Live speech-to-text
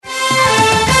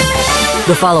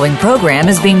The following program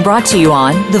is being brought to you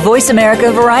on the Voice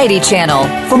America Variety Channel.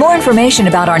 For more information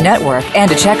about our network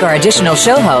and to check our additional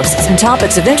show hosts and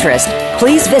topics of interest,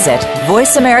 please visit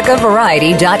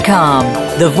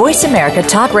voiceamericavariety.com. The Voice America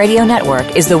Talk Radio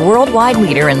Network is the worldwide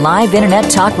leader in live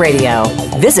Internet talk radio.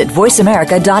 Visit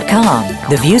voiceamerica.com.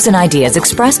 The views and ideas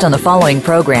expressed on the following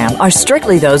program are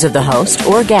strictly those of the host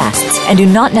or guests and do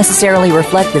not necessarily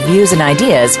reflect the views and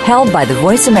ideas held by the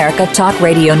Voice America Talk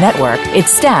Radio Network,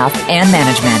 its staff, and management.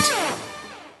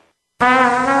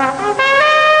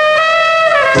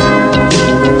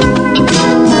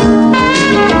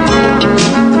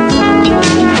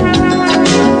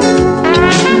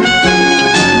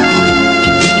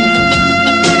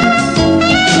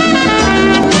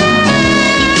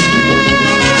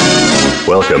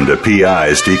 Welcome to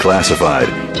PIs Declassified,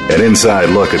 an inside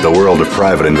look at the world of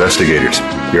private investigators.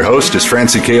 Your host is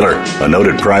Francie Kaler, a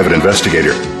noted private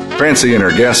investigator. Francie and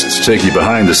her guests take you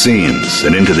behind the scenes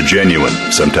and into the genuine,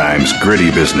 sometimes gritty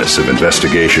business of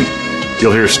investigation.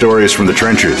 You'll hear stories from the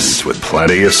trenches with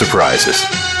plenty of surprises.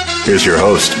 Here's your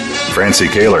host, Francie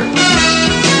Kaler.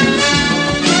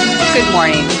 Good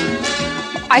morning.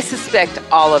 I suspect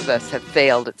all of us have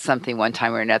failed at something one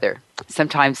time or another.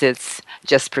 Sometimes it's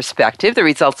just perspective. The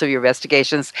results of your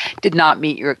investigations did not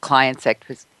meet your client's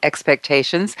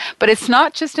expectations. But it's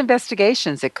not just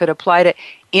investigations. It could apply to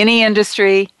any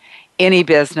industry, any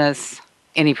business,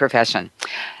 any profession.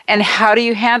 And how do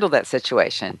you handle that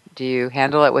situation? Do you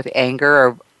handle it with anger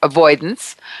or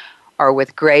avoidance, or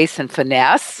with grace and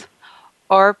finesse?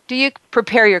 Or do you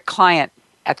prepare your client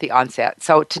at the onset?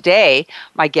 So today,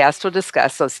 my guest will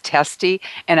discuss those testy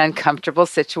and uncomfortable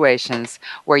situations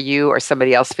where you or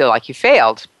somebody else feel like you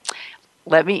failed.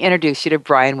 Let me introduce you to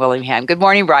Brian Willingham. Good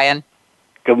morning, Brian.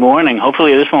 Good morning.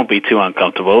 Hopefully this won't be too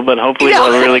uncomfortable, but hopefully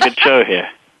we'll have a really good show here.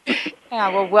 Yeah,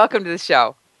 well, welcome to the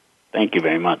show. Thank you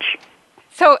very much.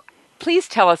 So please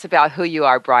tell us about who you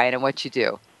are, Brian, and what you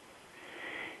do.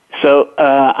 So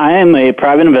I am a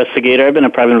private investigator. I've been a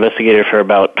private investigator for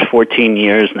about 14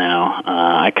 years now.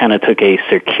 I kind of took a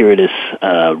circuitous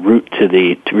route to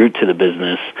the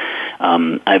business.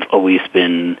 I've always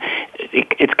been.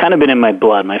 It's kind of been in my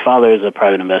blood. My father is a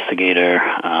private investigator,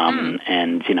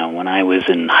 and when I was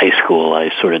in high school, I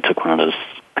sort of took one of those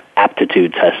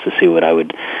aptitude tests to see what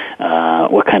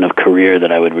kind of career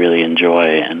that I would really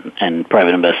enjoy, and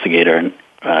private investigator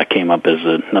came up as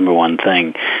the number one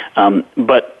thing.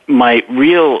 But my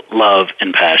real love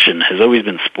and passion has always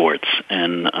been sports,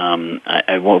 and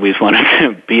I've always wanted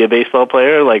to be a baseball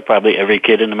player, like probably every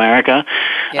kid in America.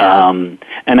 Yeah. And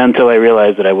until I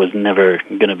realized that I was never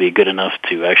going to be good enough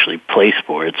to actually play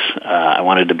sports, I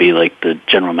wanted to be like the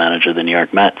general manager of the New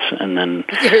York Mets. And then,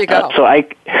 there you go. So I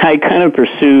kind of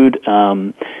pursued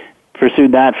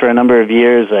that for a number of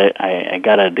years. I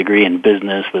got a degree in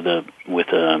business with a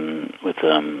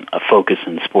focus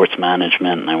in sports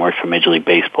management, and I worked for Major League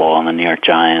Baseball and the New York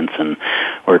Giants, and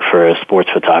worked for a sports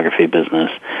photography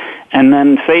business. And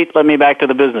then fate led me back to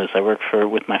the business. I worked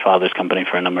with my father's company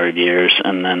for a number of years,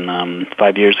 and then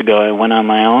 5 years ago I went on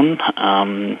my own,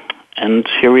 and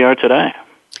here we are today.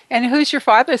 And who's your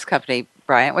father's company,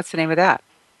 Brian? What's the name of that?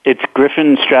 It's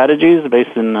Griffin Strategies,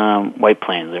 based in White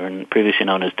Plains. They were previously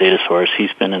known as Data Source.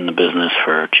 He's been in the business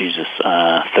for,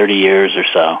 30 years or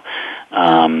so.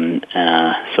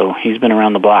 So he's been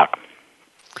around the block.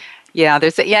 Yeah,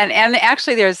 and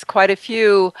actually there's quite a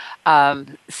few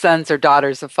sons or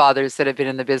daughters of fathers that have been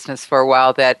in the business for a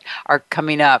while that are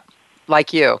coming up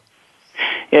like you.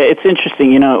 Yeah, it's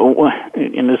interesting, and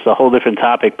this is a whole different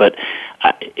topic, but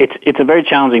it's a very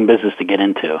challenging business to get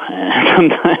into. And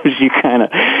sometimes you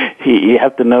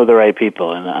have to know the right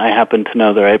people, and I happen to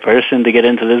know the right person to get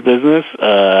into this business,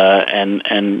 and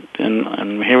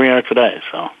here we are today.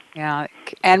 So yeah,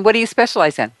 and what do you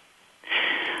specialize in?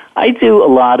 I do a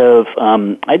lot of,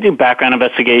 I do background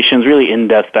investigations, really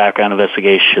in-depth background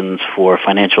investigations for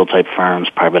financial type firms,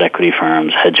 private equity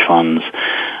firms, hedge funds.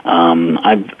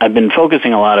 I've been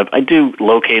focusing I do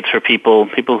locates for people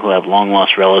who have long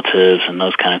lost relatives and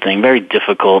those kind of things. Very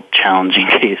difficult, challenging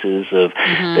cases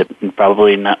that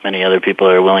probably not many other people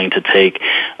are willing to take.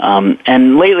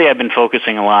 And lately I've been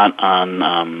focusing a lot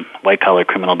on white collar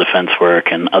criminal defense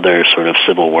work and other sort of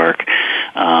civil work,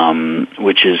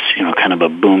 which is, kind of a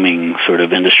booming sort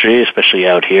of industry, especially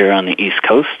out here on the East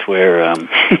Coast, where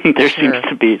there seems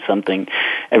to be something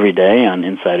every day on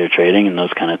insider trading and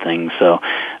those kind of things. So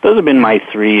those have been my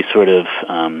three sort of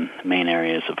main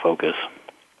areas of focus.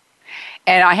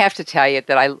 And I have to tell you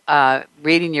that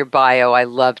reading your bio, I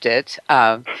loved it.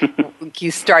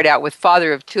 You start out with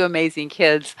father of 2 amazing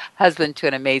kids, husband to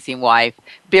an amazing wife,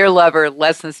 beer lover,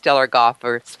 less than stellar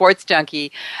golfer, sports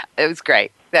junkie. It was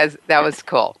great. That was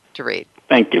cool to read.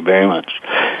 Thank you very much.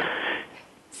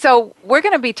 So we're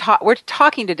going to be we're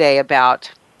talking today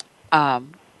about how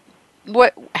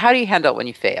do you handle it when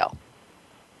you fail?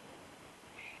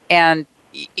 And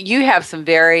you have some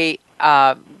very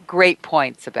great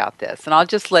points about this, and I'll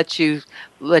just let you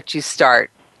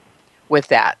start with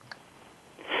that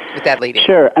leading.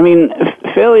 Sure. I mean,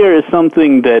 failure is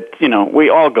something that, we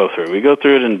all go through. We go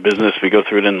through it in business. We go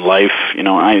through it in life.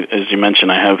 As you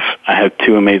mentioned, I have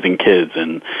 2 amazing kids,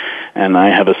 and I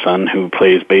have a son who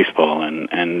plays baseball,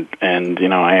 and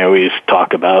I always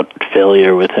talk about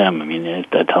failure with him. I mean,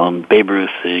 I tell him Babe Ruth.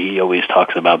 He always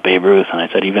talks about Babe Ruth, and I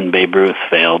said even Babe Ruth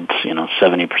failed,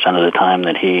 70% of the time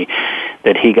that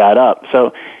he got up.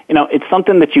 So, it's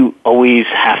something that you always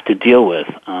have to deal with,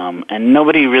 and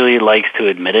nobody really likes to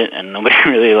admit it, and nobody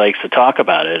really likes to talk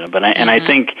about it. But I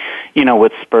think,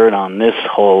 what spurred on this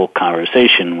whole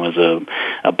conversation was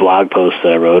a blog post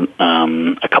that I wrote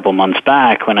a couple months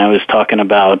back when I was talking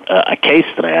about a case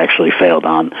that I actually failed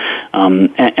on.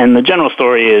 And the general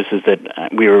story is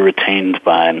that we were retained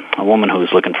by a woman who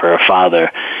was looking for her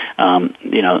father.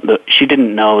 She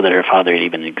didn't know that her father had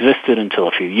even existed until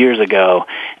a few years ago,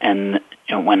 and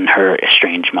when her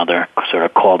estranged mother sort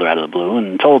of called her out of the blue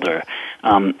and told her.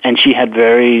 And she had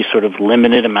very sort of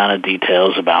limited amount of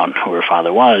details about who her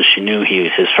father was. She knew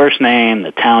his first name,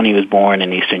 the town he was born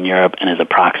in Eastern Europe, and his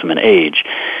approximate age.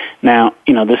 Now,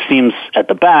 this seems at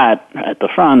the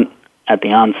front, at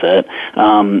the onset,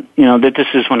 that this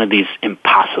is one of these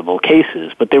impossible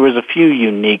cases. But there was a few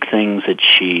unique things that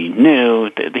she knew.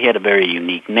 He had a very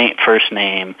unique first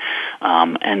name,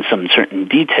 and some certain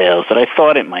details that I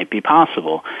thought it might be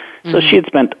possible. Mm-hmm. So she had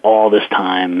spent all this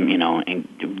time,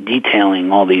 in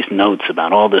detailing all these notes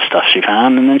about all this stuff she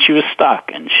found, and then she was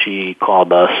stuck, and she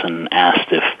called us and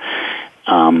asked if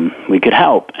we could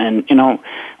help. And,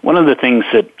 one of the things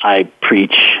that I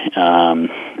preach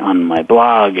on my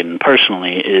blog and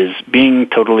personally is being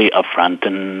totally upfront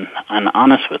and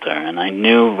honest with her. And I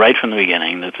knew right from the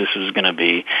beginning that this was going to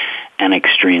be an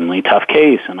extremely tough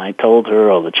case. And I told her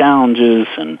all the challenges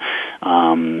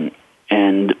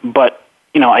but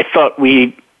I thought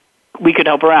we could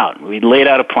help her out. We laid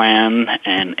out a plan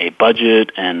and a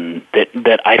budget, and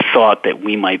that I thought that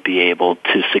we might be able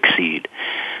to succeed.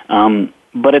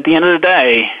 But at the end of the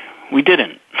day, we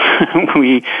didn't.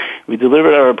 We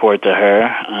delivered our report to her,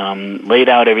 laid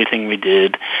out everything we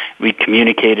did. We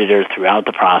communicated her throughout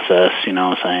the process,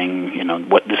 saying,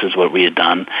 this is what we had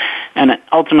done. And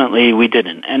ultimately, we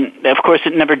didn't. And, of course,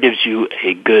 it never gives you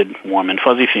a good, warm and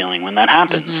fuzzy feeling when that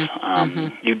happens.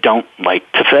 Mm-hmm. You don't like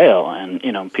to fail. And,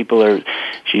 people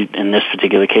in this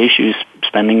particular case, she was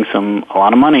spending a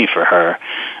lot of money for her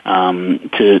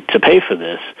to pay for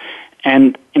this.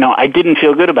 And, I didn't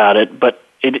feel good about it, but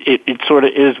it sort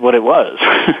of is what it was.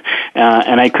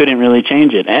 And I couldn't really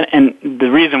change it. And the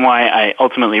reason why I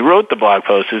ultimately wrote the blog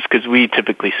post is because we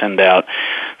typically send out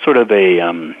sort of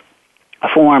a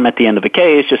form at the end of a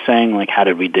case just saying, like, how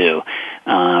did we do?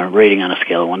 Rating on a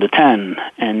scale of 1 to 10.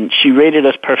 And she rated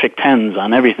us perfect 10s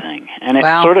on everything. And it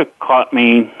sort of caught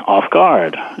me off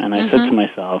guard. And I said to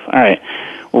myself, all right,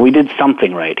 well, we did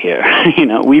something right here.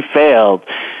 We failed,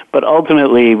 but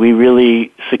ultimately we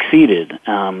really succeeded.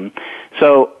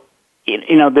 So,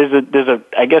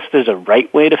 I guess there's a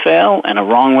right way to fail and a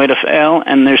wrong way to fail.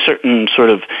 And there's certain sort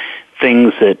of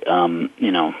things that,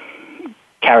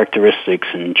 characteristics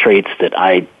and traits that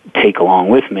I take along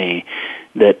with me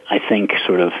that I think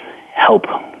sort of help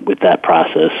with that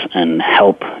process and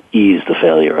help ease the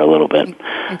failure a little bit.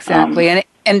 Exactly. And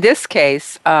in this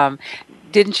case,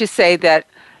 didn't you say that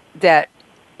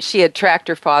she had tracked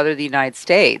her father to the United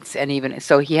States, and even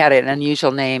so he had an unusual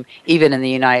name even in the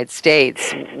United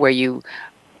States where you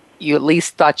at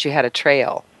least thought you had a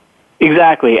trail?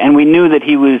 Exactly, and we knew that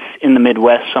he was in the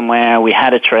Midwest somewhere. We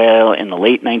had a trail in the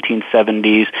late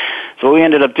 1970s. So what we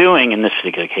ended up doing in this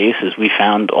particular case is we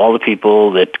found all the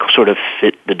people that sort of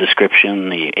fit the description,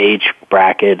 the age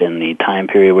bracket, and the time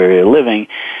period where we were living,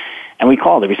 and we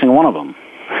called every single one of them.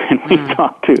 And we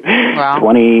talked to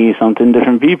 20-something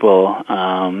different people,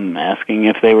 asking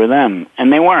if they were them.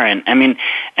 And they weren't. I mean,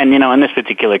 and, in this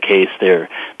particular case, there's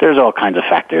all kinds of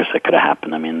factors that could have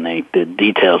happened. I mean, the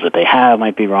details that they have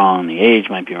might be wrong. The age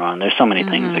might be wrong. There's so many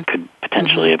things that could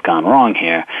potentially have gone wrong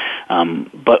here.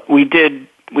 But we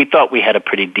thought we had a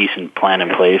pretty decent plan in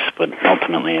place, but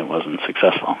ultimately it wasn't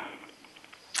successful.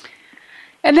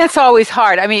 And that's always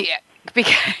hard. I mean,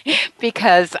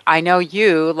 because I know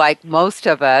you, like most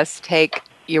of us, take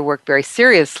your work very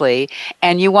seriously,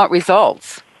 and you want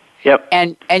results. Yep.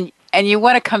 And you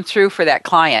want to come through for that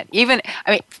client.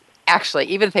 Actually,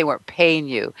 even if they weren't paying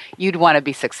you, you'd want to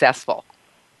be successsiur.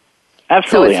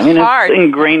 Absolutely. So it's hard. It's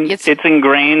ingrained. It's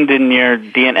ingrained in your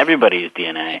DNA, everybody's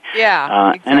DNA.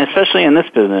 Yeah. Exactly. And especially in this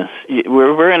business,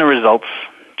 we're in a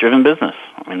results-driven business.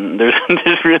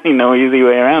 There's really no easy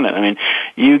way around it.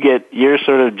 You're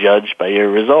sort of judged by your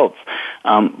results,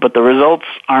 but the results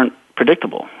aren't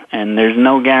predictable, and there's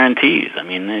no guarantees.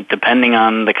 Depending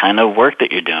on the kind of work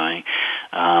that you're doing,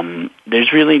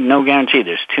 there's really no guarantee.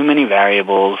 There's too many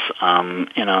variables, and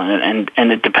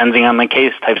it depending on the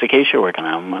types of case you're working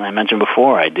on. When I mentioned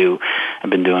before, I've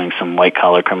been doing some white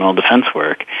collar criminal defense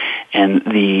work, and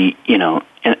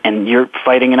and you're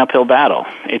fighting an uphill battle.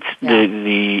 It's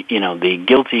the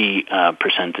guilty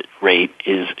percent rate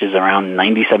is around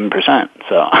 97%.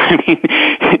 So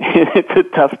it's a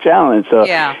tough challenge. So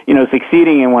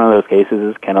succeeding in one of those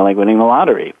cases is kind of like winning the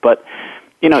lottery. But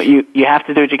you have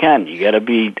to do what you can. You got to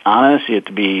be honest. You have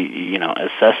to be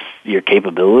assess your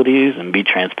capabilities and be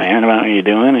transparent about what you're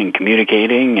doing and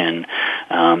communicating and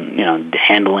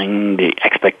handling the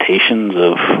expectations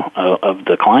of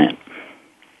the client.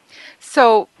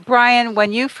 So, Brian,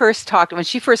 when she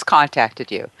first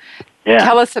contacted you, Yeah.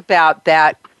 Tell us about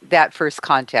that first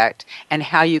contact and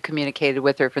how you communicated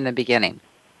with her from the beginning.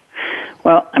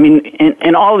 Well, I mean,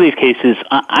 in all of these cases,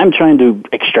 I'm trying to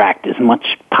extract as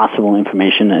much possible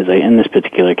information in this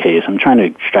particular case, I'm trying to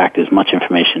extract as much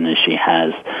information as she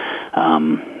has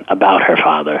about her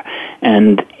father.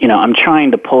 And, I'm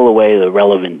trying to pull away the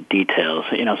relevant details.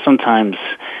 Sometimes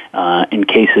in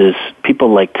cases,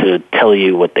 people like to tell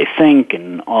you what they think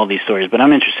and all these stories, but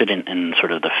I'm interested in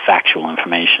sort of the factual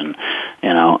information,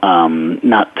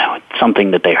 not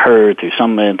something that they heard through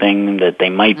something that they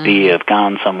might have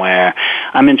gone somewhere.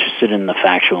 I'm interested in the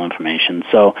factual information.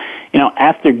 So,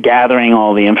 after gathering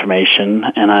all the information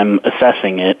and I'm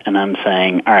assessing it and I'm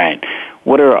saying, all right,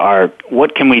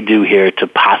 what can we do here to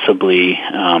possibly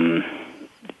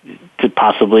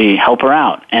help her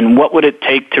out? And what would it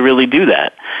take to really do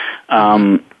that?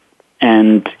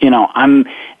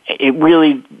 It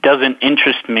really doesn't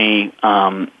interest me.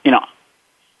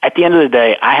 At the end of the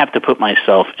day, I have to put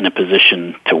myself in a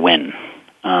position to win,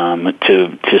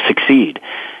 to succeed.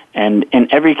 And in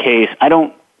every case, I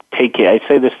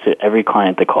say this to every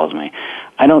client that calls me,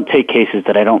 I don't take cases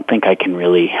that I don't think I can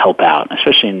really help out,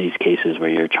 especially in these cases where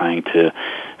you're trying to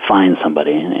find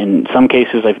somebody. And in some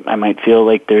cases, I might feel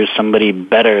like there's somebody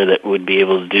better that would be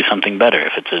able to do something better.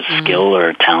 If it's a skill or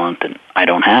a talent that I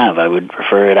don't have, I would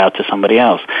refer it out to somebody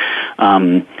else.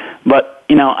 But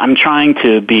I'm trying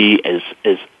to be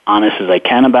as honest as I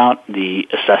can about the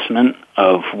assessment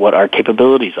of what our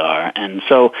capabilities are. And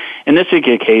so in this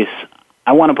particular case,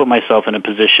 I want to put myself in a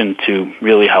position to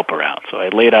really help her out. So I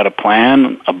laid out a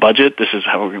plan, a budget. This is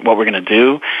what we're going to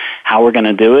do, how we're going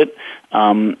to do it.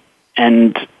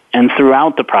 And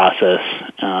throughout the process,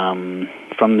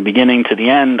 from the beginning to the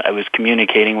end, I was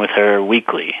communicating with her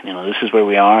weekly. This is where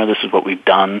we are. This is what we've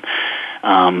done.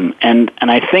 And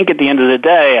I think at the end of the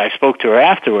day, I spoke to her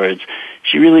afterwards.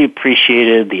 She really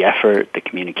appreciated the effort, the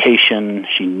communication.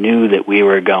 She knew that we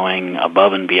were going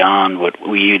above and beyond what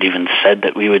we had even said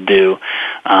that we would do.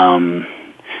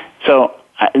 So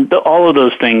all of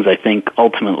those things, I think,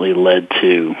 ultimately led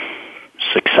to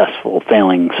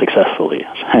failing successfully,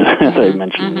 as I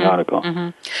mentioned in the article.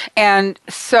 And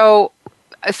so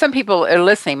some people are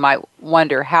listening might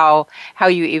wonder how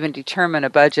you even determine a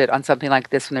budget on something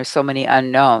like this when there's so many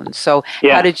unknowns. So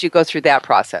how did you go through that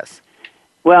process?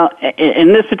 Well,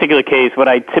 in this particular case, what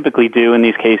I typically do in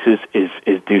these cases is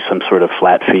do some sort of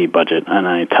flat fee budget, and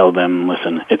I tell them,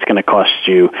 listen, it's going to cost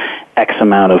you X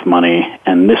amount of money,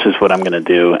 and this is what I'm going to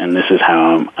do, and this is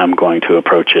how I'm going to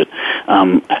approach it.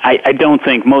 I don't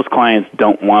think most clients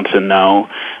don't want to know,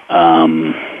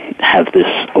 have this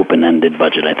open-ended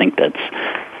budget. I think that's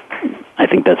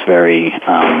very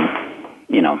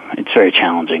it's very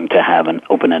challenging to have an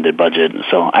open-ended budget.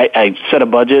 So I set a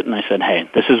budget and I said, hey,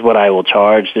 this is what I will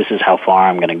charge. This is how far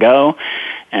I'm going to go.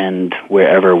 And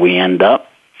wherever we end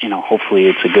up, hopefully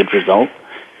it's a good result.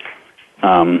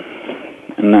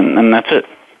 And that's it.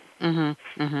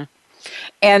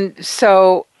 And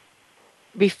so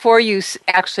before you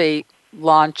actually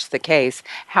launched the case,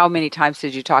 how many times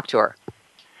did you talk to her?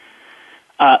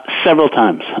 Several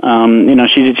times.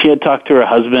 She had talked to her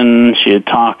husband. She had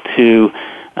talked to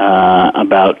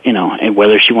about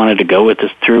whether she wanted to go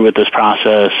through with this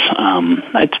process.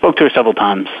 I spoke to her several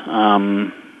times.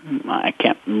 I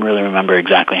can't really remember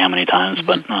exactly how many times,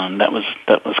 but that was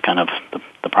kind of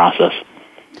the process.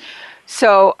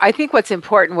 So I think what's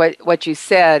important, what you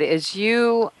said, is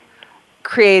you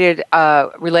created a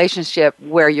relationship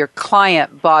where your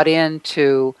client bought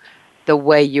into the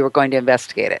way you were going to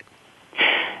investigate it.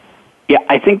 Yeah,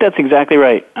 I think that's exactly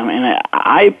right. I mean,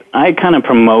 I kind of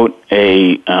promote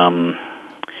I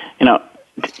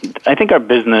think our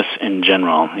business in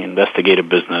general, the investigative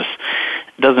business,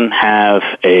 doesn't have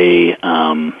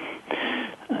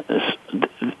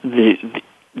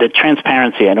the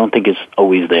transparency. I don't think is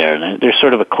always there. There's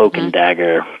sort of a cloak and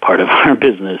dagger part of our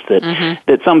business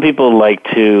that some people like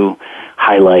to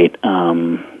highlight.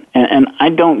 And I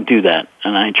don't do that,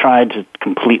 and I try to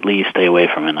completely stay away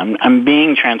from it. I'm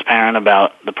being transparent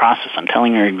about the process. I'm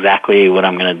telling her exactly what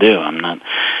I'm going to do. I'm not,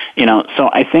 so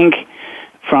I think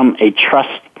from a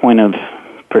trust point of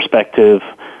perspective,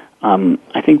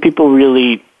 I think people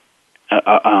really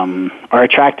are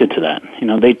attracted to that.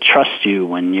 They trust you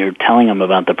when you're telling them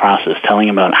about the process, telling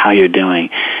them about how you're doing,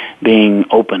 being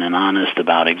open and honest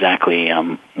about exactly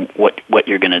what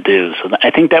you're going to do. So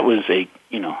I think that was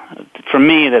for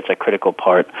me, that's a critical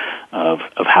part of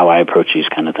how I approach these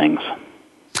kind of things.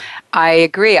 I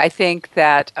agree. I think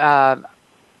that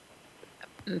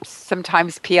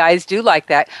sometimes PIs do like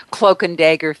that cloak and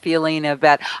dagger feeling of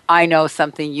that I know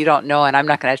something you don't know and I'm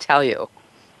not going to tell you.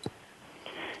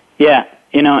 Yeah,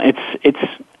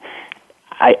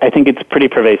 I think it's pretty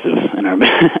pervasive in our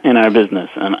business,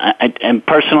 and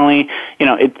personally,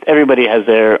 everybody has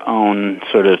their own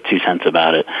sort of 2 cents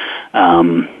about it.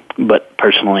 But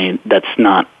personally, that's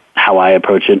not how I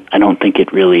approach it. I don't think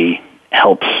it really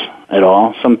helps at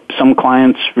all. Some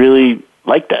clients really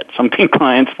like that. Some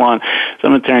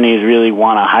attorneys really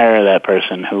want to hire that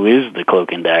person who is the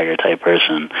cloak and dagger type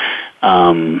person.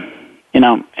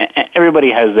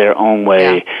 Everybody has their own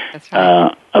way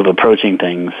of approaching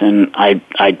things, and I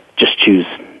just choose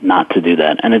not to do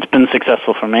that. And it's been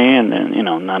successful for me, and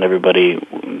not everybody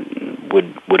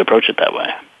would approach it that way.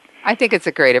 I think it's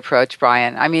a great approach,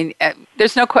 Brian. I mean,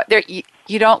 there's no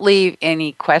you don't leave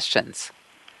any questions,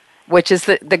 which is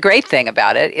the great thing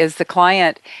about it, is the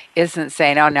client isn't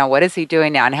saying, oh, now what is he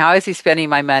doing now, and how is he spending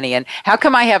my money, and how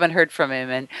come I haven't heard from him,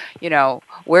 and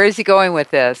where is he going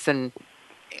with this, and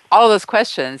all of those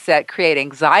questions that create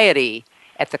anxiety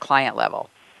at the client level.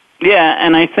 Yeah,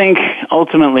 and I think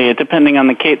ultimately, depending on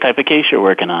the type of case you're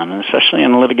working on, and especially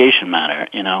in a litigation matter,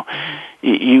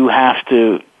 you have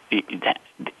to,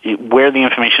 where the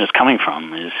information is coming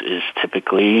from is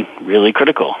typically really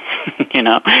critical.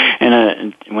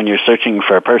 And when you're searching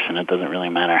for a person, it doesn't really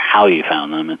matter how you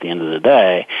found them at the end of the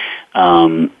day.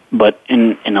 But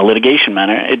in a litigation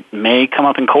matter, it may come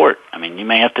up in court. I mean, you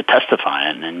may have to testify,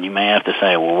 and you may have to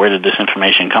say, well, where did this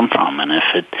information come from? And if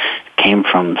it came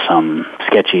from some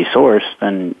sketchy source,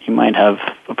 then you might have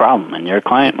a problem, and your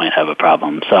client might have a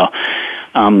problem. So,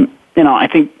 I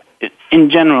think in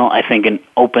general, I think an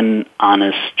open,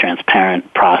 honest,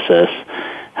 transparent process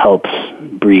helps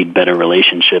breed better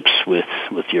relationships with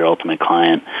your ultimate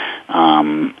client,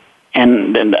 and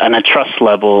a trust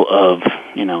level of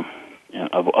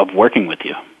working with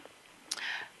you.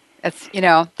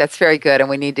 That's very good, and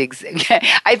we need to.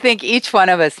 I think each one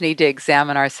of us need to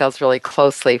examine ourselves really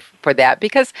closely for that,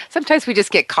 because sometimes we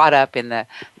just get caught up in the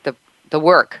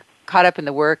work,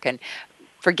 and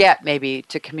forget maybe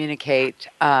to communicate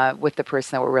with the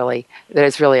person that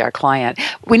is really our client.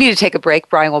 We need to take a break.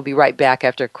 Brian will be right back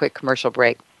after a quick commercial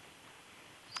break.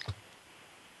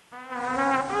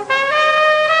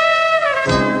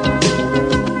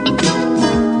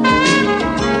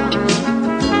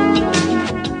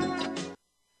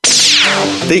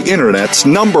 The Internet's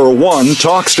 #1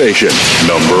 talk station.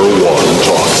 #1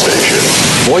 talk station.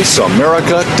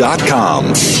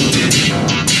 VoiceAmerica.com.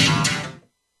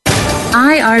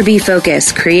 IRB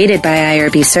Focus, created by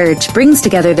IRB Search, brings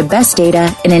together the best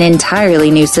data in an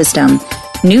entirely new system.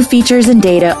 New features and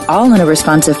data, all in a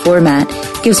responsive format,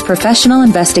 gives professional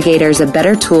investigators a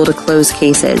better tool to close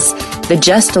cases. The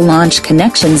just-launched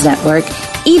Connections Network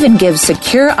even gives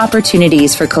secure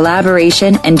opportunities for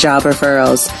collaboration and job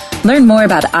referrals. Learn more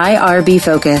about IRB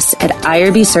Focus at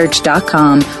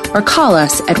irbsearch.com or call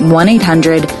us at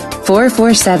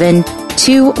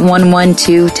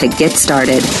 1-800-447-2112 to get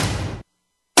started.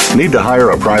 Need to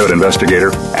hire a private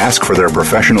investigator? Ask for their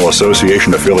professional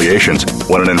association affiliations.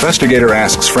 When an investigator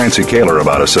asks Francie Kaler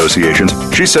about associations,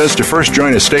 she says to first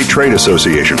join a state trade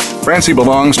association. Francie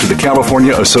belongs to the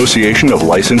California Association of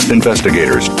Licensed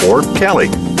Investigators, or CALI.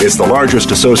 It's the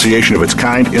largest association of its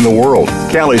kind in the world.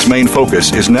 CALI's main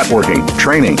focus is networking,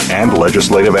 training, and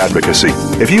legislative advocacy.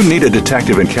 If you need a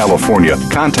detective in California,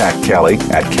 contact CALI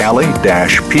at cali-pi.org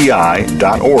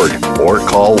or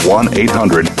call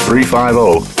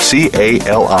 1-800-350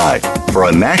 CALI. For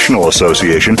a national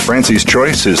association, Francie's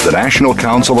choice is the National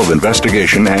Council of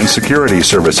Investigation and Security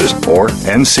Services, or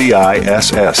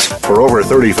NCISS. For over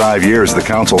 35 years, the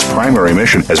Council's primary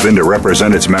mission has been to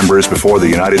represent its members before the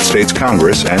United States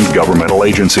Congress and governmental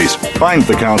agencies. Find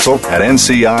the Council at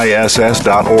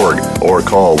nciss.org or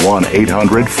call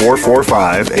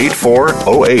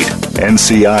 1-800-445-8408.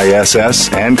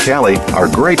 NCISS and CALI are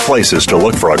great places to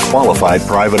look for a qualified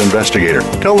private investigator.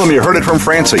 Tell them you heard it from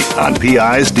Francie on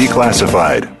PIs Declassified.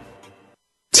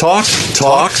 Talk,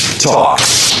 talk, talk.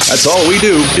 That's all we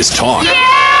do is talk.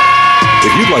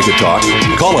 If you'd like to talk,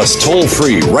 call us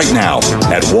toll-free right now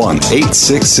at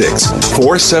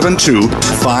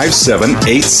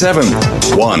 1-866-472-5787.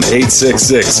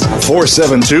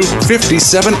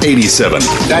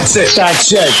 1-866-472-5787. That's it.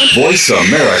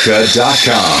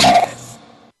 VoiceAmerica.com.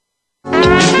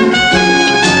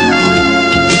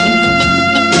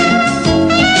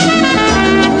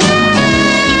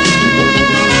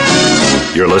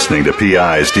 You're listening to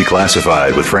PIs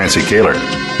Declassified with Francie Kaler.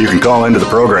 You can call into the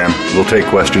program. We'll take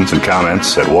questions and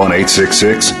comments at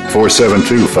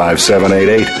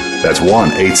 1-866-472-5788. That's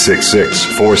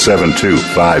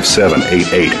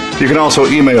 1-866-472-5788. You can also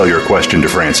email your question to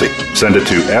Francie. Send it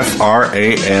to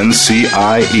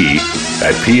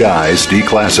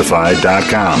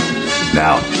francie@pisdeclassified.com.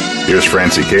 Now, here's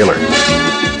Francie Kaler.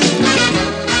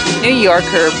 New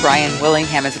Yorker Brian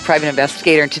Willingham is a private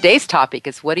investigator, and today's topic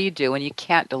is what do you do when you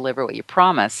can't deliver what you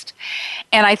promised?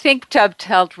 And I think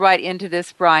dovetailed right into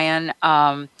this, Brian,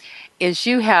 is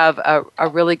you have a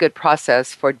really good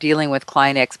process for dealing with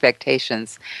client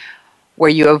expectations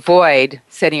where you avoid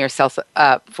setting yourself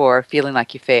up for feeling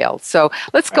like you failed. So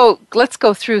let's go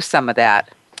through some of that.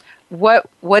 What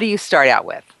do you start out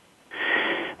with?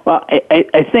 Well,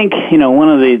 I think, one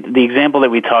of the example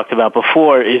that we talked about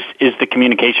before is the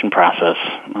communication process.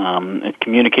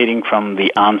 Communicating from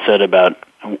the onset about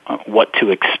what to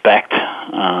expect,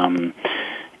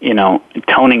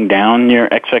 toning down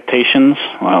your expectations,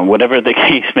 whatever the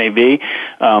case may be.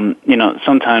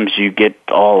 Sometimes you get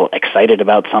all excited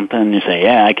about something and you say,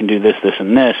 yeah, I can do this, this,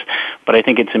 and this. But I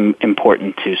think it's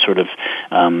important to sort of,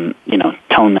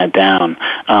 tone that down.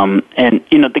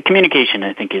 The communication,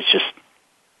 I think, is just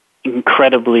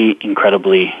incredibly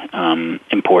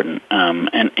important.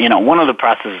 One of the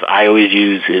processes I always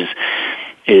use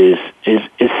is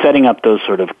setting up those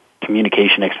sort of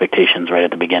communication expectations right at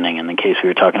the beginning. In the case we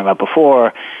were talking about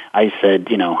before, I said,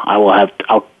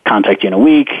 I'll contact you in a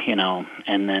week,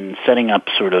 and then setting up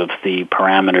sort of the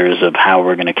parameters of how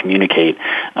we're going to communicate.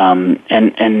 And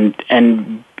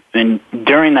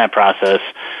during that process,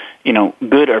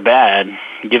 good or bad,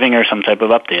 giving her some type of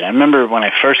update. I remember when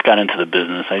I first got into the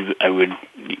business, I would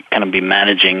kind of be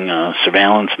managing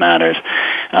surveillance matters,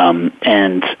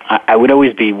 and I would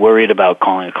always be worried about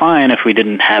calling a client if we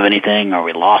didn't have anything or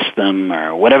we lost them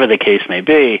or whatever the case may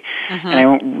be. Mm-hmm. And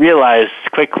I realized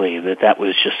quickly that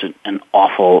was just an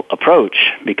awful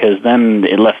approach, because then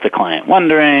it left the client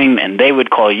wondering, and they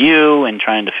would call you and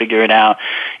trying to figure it out.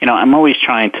 I'm always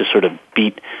trying to sort of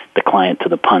beat the client to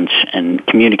the punch and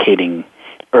communicating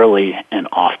early and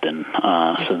often,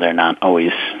 so they're not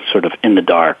always sort of in the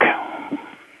dark.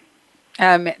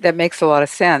 That makes a lot of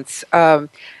sense. And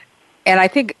I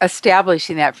think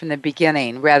establishing that from the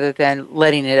beginning rather than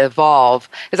letting it evolve,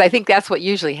 because I think that's what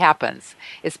usually happens,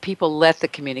 is people let the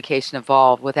communication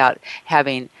evolve without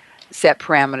having set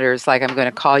parameters like I'm going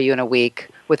to call you in a week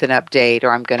with an update,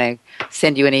 or I'm going to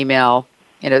send you an email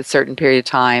in a certain period of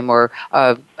time, or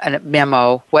a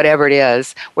memo, whatever it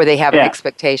is, where they have an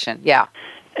expectation. Yeah.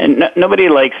 And nobody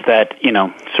likes that,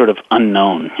 sort of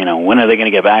unknown. When are they going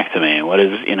to get back to me? What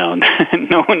is,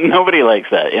 nobody likes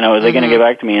that. Are they going to get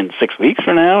back to me in 6 weeks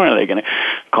from now, or are they going to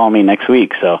call me next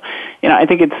week? So, I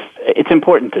think it's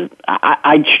important to,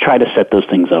 I try to set those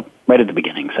things up right at the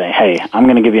beginning. Say, hey, I'm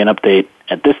going to give you an update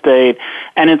at this date,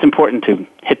 and it's important to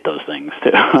hit those things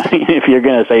too. If you're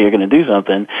going to say you're going to do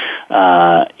something,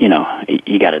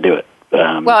 you got to do it.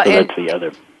 So that's the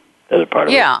other part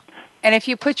of it. Yeah. And if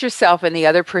you put yourself in the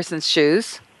other person's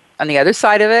shoes, on the other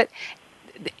side of it,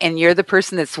 and you're the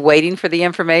person that's waiting for the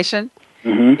information,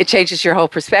 it changes your whole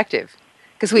perspective.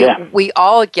 Because we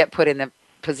all get put in the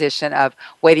position of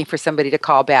waiting for somebody to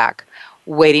call back,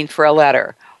 waiting for a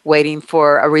letter, waiting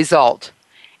for a result.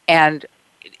 And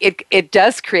it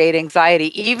does create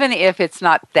anxiety. Even if it's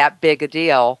not that big a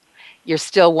deal, you're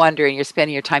still wondering, you're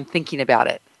spending your time thinking about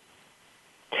it.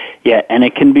 Yeah, and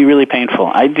it can be really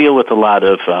painful. I deal with a lot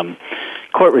of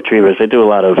court retrievers, I do a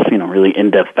lot of, really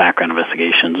in-depth background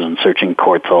investigations and searching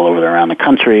courts all over around the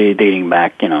country, dating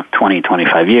back, 20,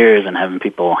 25 years, and having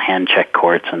people hand-check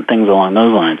courts and things along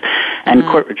those lines. And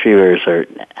court retrievers are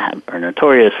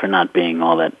notorious for not being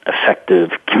all that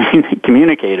effective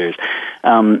communicators.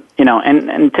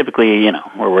 And typically,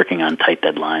 we're working on tight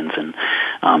deadlines, and,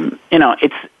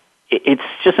 it's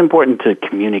just important to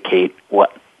communicate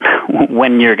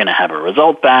when you're going to have a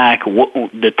result back,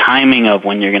 the timing of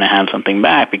when you're going to have something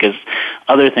back, because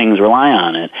other things rely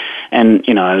on it. And,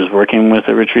 I was working with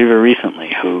a retriever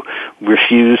recently who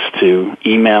refused to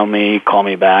email me, call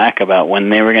me back about when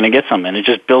they were going to get something. It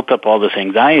just built up all this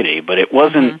anxiety, but it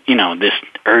wasn't, this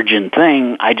urgent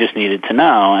thing. I just needed to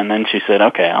know. And then she said,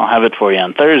 okay, I'll have it for you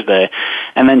on Thursday.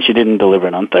 And then she didn't deliver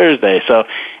it on Thursday. So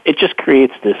it just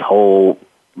creates this whole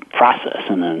process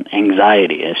and an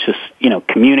anxiety. It's just,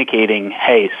 communicating,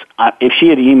 hey, if she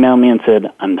had emailed me and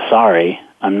said, I'm sorry,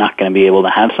 I'm not going to be able to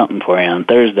have something for you on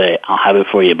Thursday, I'll have it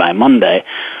for you by Monday,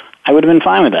 I would have been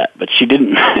fine with that, but she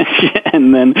didn't.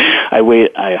 And then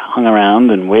I hung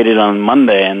around and waited on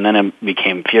Monday, and then I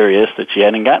became furious that she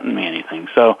hadn't gotten me anything.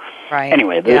 So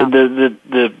anyway,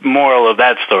 the moral of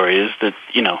that story is that,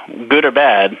 good or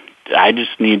bad, I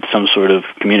just need some sort of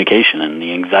communication, and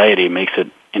the anxiety makes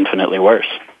it infinitely worse.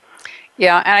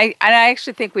 Yeah, and I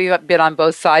actually think we've been on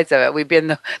both sides of it. We've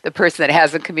been the person that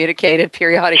hasn't communicated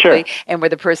periodically, and we're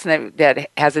the person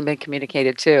that hasn't been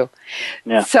communicated to.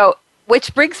 Yeah. So,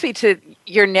 which brings me to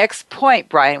your next point,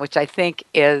 Brian, which I think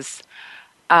is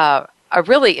a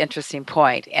really interesting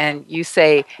point. And you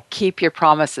say, keep your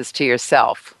promises to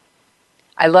yourself.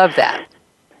 I love that.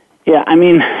 Yeah,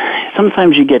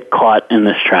 sometimes you get caught in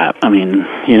this trap.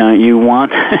 You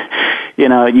want...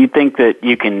 you think that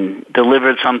you can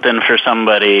deliver something for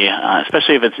somebody,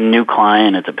 especially if it's a new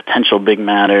client, it's a potential big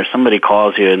matter. Somebody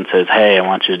calls you and says, "Hey, I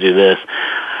want you to do this."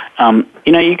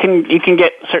 You can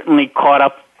get certainly caught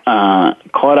up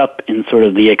in sort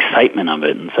of the excitement of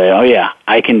it and say, "Oh yeah,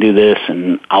 I can do this,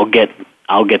 and I'll get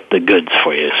the goods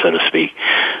for you," so to speak.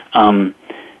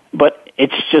 But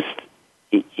it's just.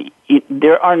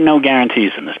 There are no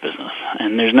guarantees in this business,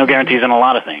 and there's no guarantees in a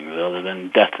lot of things other than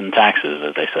death and taxes,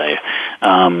 as they say.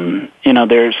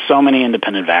 There's so many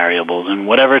independent variables in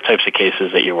whatever types of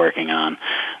cases that you're working on,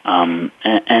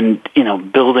 and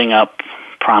building up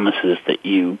promises that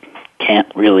you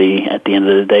can't really, at the end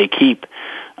of the day, keep.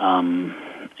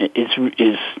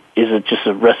 Is just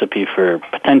a recipe for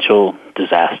potential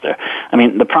disaster.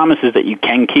 The promises that you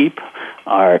can keep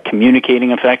are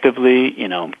communicating effectively,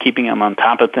 keeping them on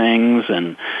top of things,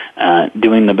 and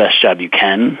doing the best job you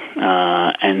can,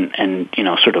 and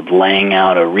sort of laying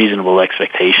out a reasonable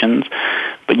expectations.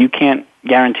 But you can't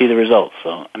guarantee the results.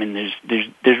 So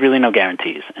there's really no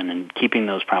guarantees, and then keeping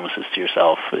those promises to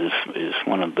yourself is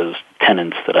one of those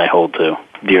tenets that I hold to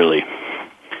dearly.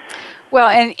 Well,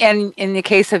 and in the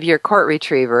case of your court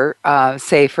retriever,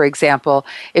 say, for example,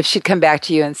 if she'd come back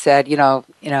to you and said,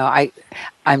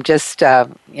 I'm just,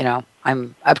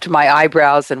 I'm up to my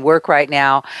eyebrows in work right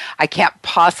now. I can't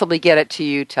possibly get it to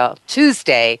you till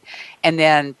Tuesday. And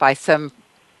then by some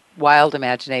wild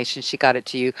imagination, she got it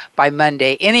to you by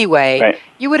Monday anyway. Right.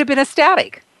 You would have been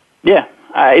ecstatic. Yeah.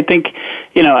 I think,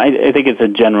 I think it's a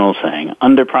general saying,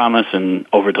 under promise and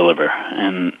over deliver.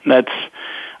 And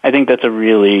I think that's a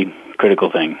really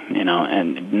critical thing,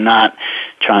 and not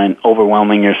trying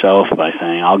overwhelming yourself by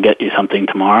saying, I'll get you something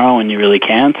tomorrow, and you really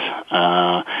can't.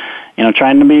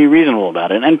 Trying to be reasonable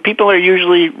about it. And people are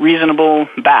usually reasonable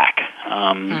back,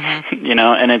 and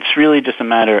it's really just a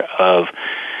matter of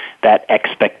that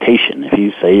expectation. If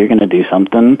you say you're going to do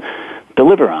something,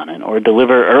 deliver on it, or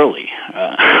deliver early,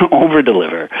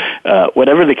 over-deliver,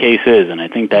 whatever the case is, and I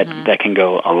think that can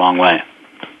go a long way.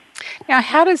 Now,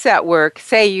 how does that work?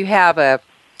 Say you have a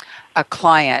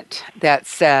client that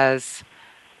says,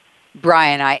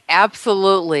 Brian, I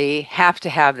absolutely have to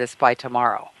have this by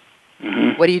tomorrow.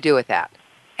 Mm-hmm. What do you do with that?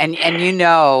 And you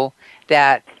know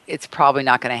that it's probably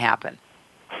not going to happen.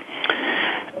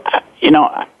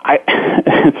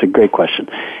 It's a great question.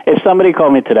 If somebody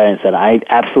called me today and said, I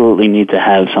absolutely need to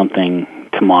have something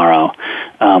tomorrow,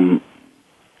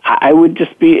 I would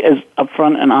just be as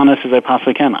upfront and honest as I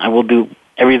possibly can. I will do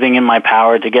everything in my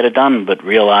power to get it done, but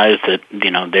realize that,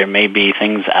 there may be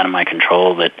things out of my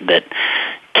control that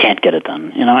can't get it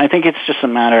done. I think it's just a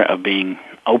matter of being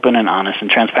open and honest and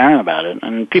transparent about it,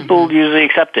 and people usually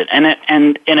accept it. And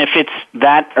if it's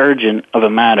that urgent of a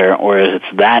matter, or if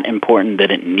it's that important that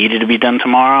it needed to be done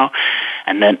tomorrow,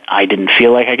 and that I didn't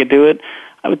feel like I could do it,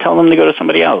 I would tell them to go to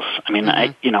somebody else. I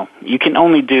mean, you can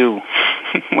only do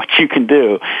what you can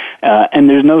do, and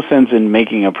there's no sense in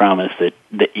making a promise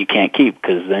that you can't keep,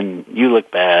 because then you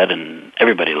look bad and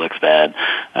everybody looks bad.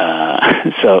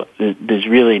 So there's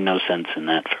really no sense in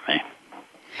that for me.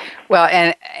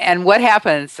 Well, and what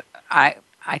happens? I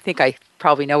think I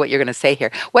probably know what you're going to say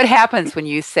here. What happens when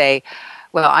you say,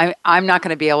 "Well, I'm not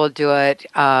going to be able to do it.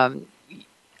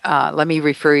 Let me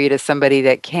refer you to somebody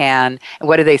that can." And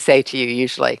what do they say to you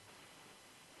usually?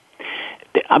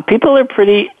 People are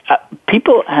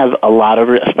people have a lot of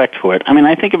respect for it. I mean,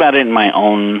 I think about it in my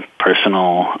own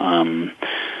personal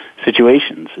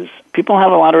situations. Is people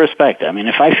have a lot of respect. I mean,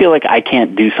 if I feel like I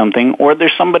can't do something, or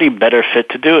there's somebody better fit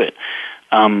to do it,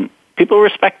 people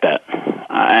respect that.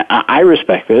 I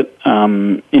respect it.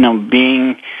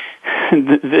 Being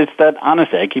it's that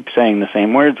honesty. I keep saying the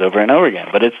same words over and over again,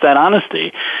 but it's that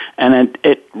honesty, and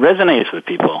it resonates with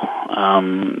people.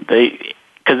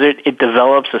 Because it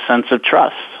develops a sense of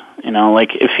trust.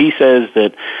 Like if he says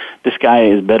that this guy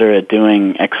is better at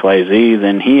doing X, Y, Z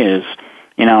than he is,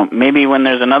 maybe when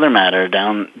there's another matter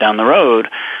down the road,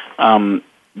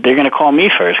 they're going to call me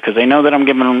first, because they know that I'm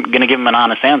going to give them an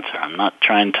honest answer. I'm not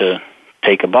trying to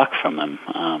take a buck from them.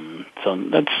 So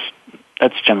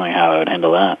that's generally how I would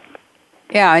handle that.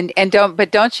 Yeah, and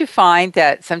don't you find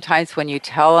that sometimes when you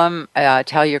tell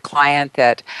your client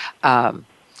that,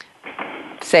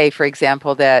 say for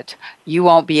example, that you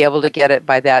won't be able to get it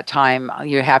by that time,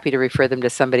 you're happy to refer them to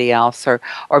somebody else, or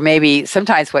maybe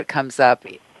sometimes what comes up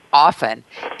often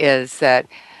is that,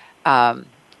 I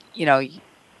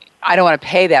don't want to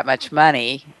pay that much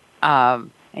money.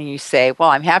 And you say, well,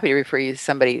 I'm happy to refer you to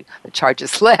somebody that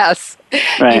charges less.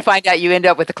 Right. You find out you end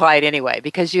up with the client anyway,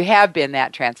 because you have been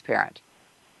that transparent.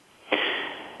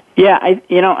 Yeah, I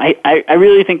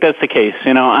really think that's the case.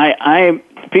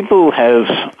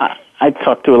 I've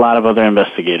talked to a lot of other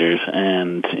investigators,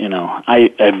 and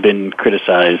I've been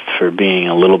criticized for being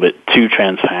a little bit too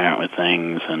transparent with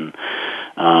things, and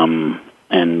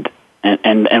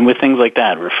with things like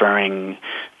that, referring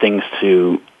things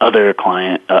to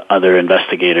other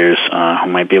investigators who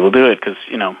might be able to do it, because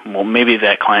maybe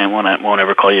that client won't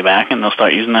ever call you back, and they'll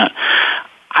start using that.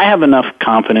 I have enough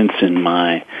confidence in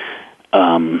my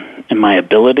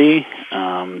ability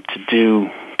to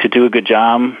do a good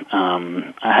job. I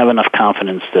have enough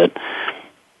confidence that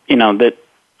that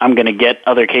I'm going to get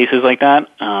other cases like that,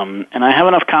 and I have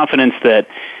enough confidence that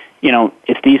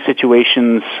if these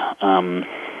situations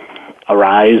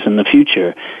arise in the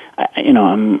future,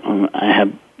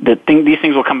 these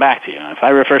things will come back to you. If I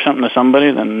refer something to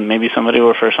somebody, then maybe somebody will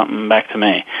refer something back to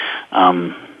me.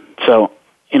 So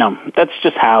that's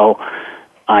just how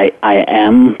I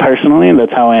am personally.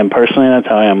 That's how I am personally. That's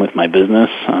how I am with my business,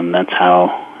 and that's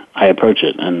how I approach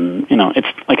it. And it's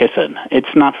like I said,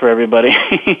 it's not for everybody,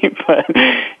 but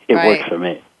it works for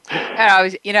me.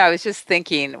 And I was just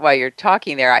thinking while you're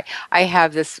talking there, I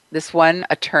have this one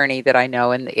attorney that I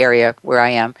know in the area where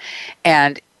I am,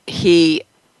 and he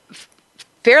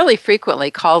fairly frequently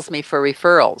calls me for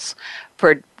referrals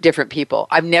for different people.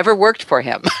 I've never worked for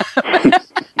him,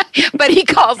 but he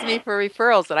calls me for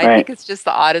referrals, and I think it's just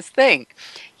the oddest thing,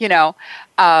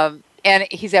 and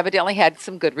he's evidently had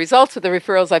some good results with the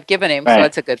referrals I've given him, so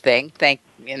it's a good thing.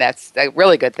 That's a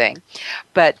really good thing.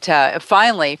 But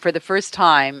finally, for the first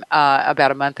time, about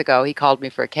a month ago, he called me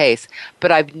for a case.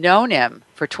 But I've known him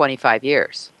for 25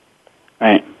 years.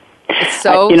 Right. It's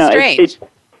so strange.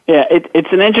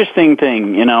 It's an interesting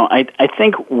thing. I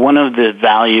think one of the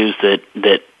values that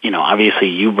obviously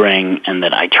you bring and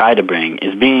that I try to bring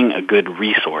is being a good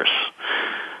resource.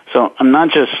 So I'm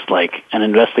not just like an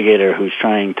investigator who's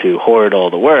trying to hoard all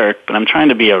the work, but I'm trying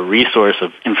to be a resource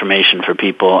of information for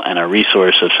people and a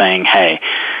resource of saying, hey,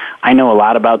 I know a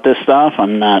lot about this stuff.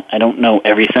 I don't know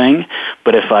everything,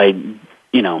 but if I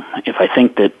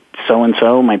think that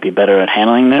so-and-so might be better at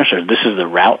handling this, or this is the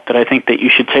route that I think that you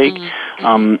should take,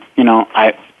 I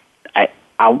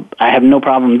have no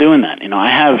problem doing that.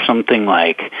 I have something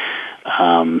like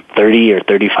 30 or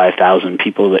 35,000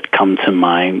 people that come to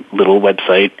my little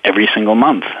website every single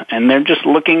month, and they're just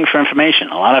looking for information.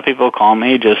 A lot of people call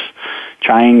me just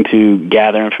trying to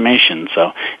gather information.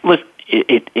 So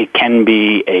it can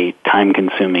be a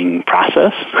time-consuming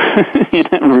process,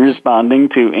 responding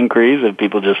to inquiries of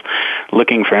people just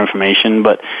looking for information.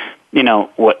 But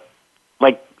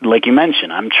like you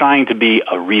mentioned, I'm trying to be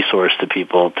a resource to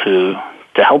people to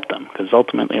help them, because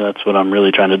ultimately that's what I'm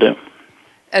really trying to do.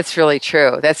 That's really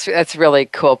true. That's a really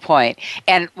cool point.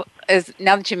 And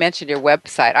now that you mentioned your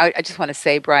website, I just want to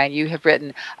say, Brian, you have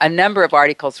written a number of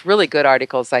articles, really good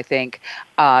articles, I think,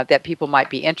 that people might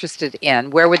be interested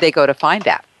in. Where would they go to find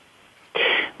that?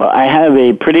 Well, I have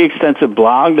a pretty extensive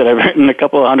blog that I've written a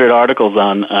couple of hundred articles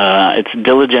on. It's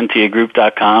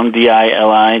diligentiagroup.com,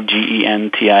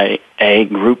 DILIGENTIA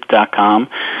group.com.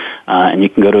 And you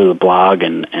can go to the blog,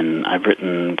 and I've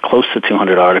written close to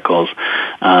 200 articles.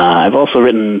 I've also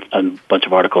written a bunch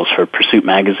of articles for Pursuit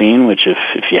Magazine, which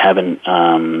if you haven't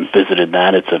visited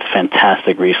that, it's a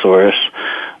fantastic resource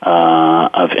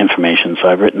of information. So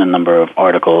I've written a number of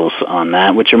articles on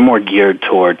that, which are more geared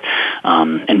toward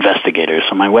investigators.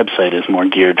 So my website is more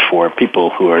geared for people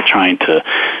who are trying to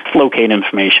locate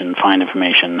information, find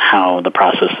information, how the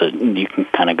process that you can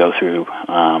kind of go through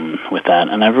with that.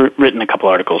 And I've written a couple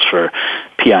articles for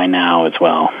PI Now as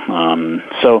well.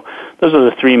 So those are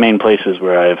the three main places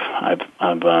where I've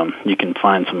you can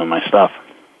find some of my stuff.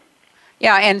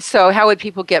 Yeah, and so how would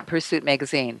people get Pursuit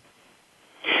Magazine?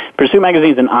 Pursuit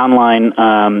Magazine is an online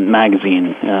magazine.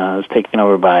 It was taken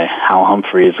over by Hal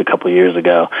Humphreys a couple of years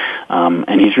ago,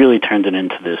 and he's really turned it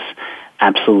into this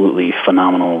absolutely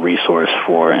phenomenal resource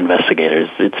for investigators.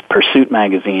 It's Pursuit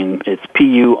Magazine. It's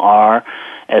PURSUIT.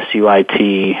 I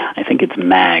think it's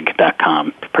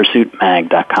mag.com.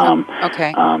 PursuitMag.com. Oh,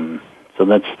 okay. So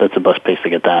that's the best place to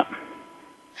get that.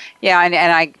 Yeah,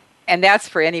 and that's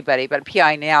for anybody, but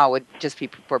PI Now would just be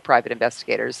for private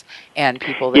investigators and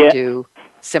people that do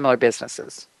similar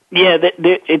businesses. Yeah,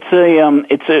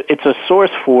 it's a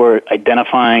source for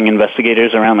identifying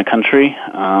investigators around the country,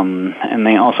 and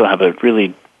they also have a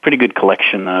really pretty good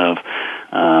collection of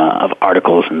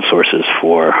articles and sources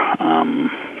for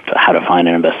how to find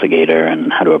an investigator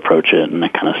and how to approach it and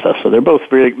that kind of stuff. So they're both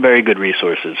very, very good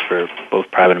resources for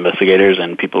both private investigators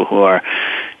and people who are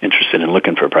interested in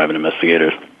looking for private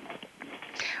investigators.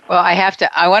 Well,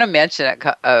 I want to mention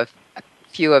a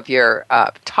few of your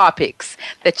topics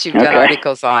that you've done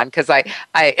articles on, because I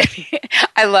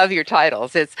love your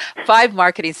titles. It's 5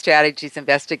 marketing strategies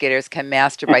investigators can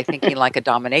master by thinking like a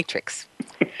dominatrix.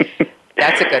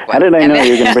 That's a good one. How did I know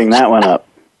you were going to bring that one up?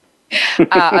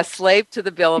 A slave to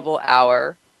the billable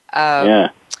hour.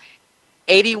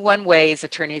 81 ways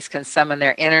attorneys can summon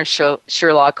their inner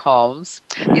Sherlock Holmes.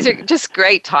 These are just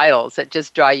great titles that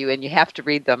just draw you in. You have to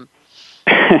read them.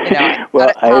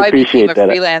 Well, I appreciate that. I became a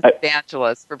freelance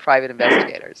evangelist for private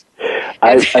investigators.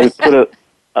 I put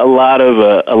a lot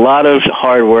of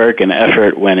hard work and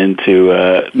effort went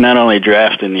into not only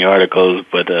drafting the articles,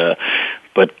 but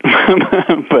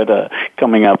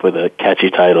coming up with a catchy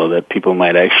title that people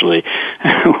might actually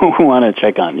want to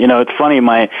check on. It's funny.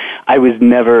 I was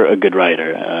never a good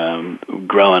writer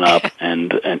growing up,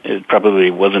 and it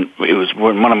probably wasn't. It was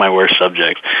one of my worst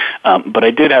subjects. But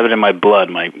I did have it in my blood.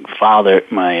 My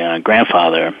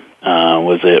grandfather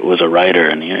was a writer,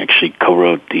 and he actually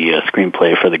co-wrote the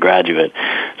screenplay for The Graduate.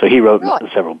 So he wrote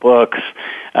several books.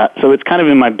 So it's kind of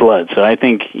in my blood. So I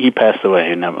think he passed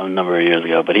away a number of years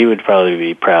ago, but he would probably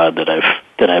be proud that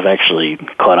I've actually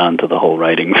caught on to the whole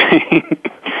writing thing.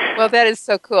 Well, that is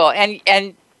so cool, and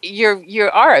you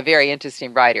are a very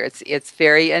interesting writer. It's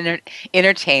very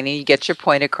entertaining. You get your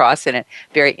point across in a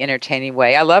very entertaining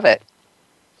way. I love it.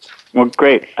 Well,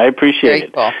 great. I appreciate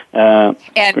it. Cool.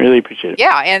 And really appreciate it.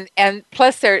 Yeah, and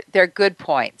plus they're good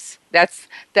points. That's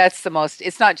the most.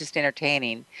 It's not just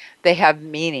entertaining. They have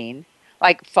meaning.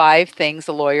 Like 5 things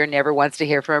a lawyer never wants to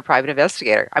hear from a private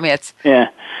investigator. I mean, it's we need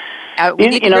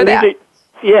to hear that.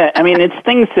 I mean, it's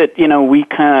things that we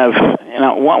kind of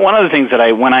one of the things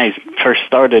that when I first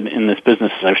started in this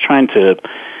business, I was trying to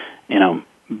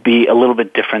be a little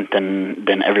bit different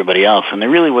than everybody else, and there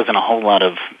really wasn't a whole lot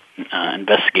of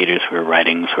investigators who were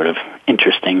writing sort of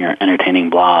interesting or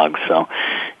entertaining blogs. So,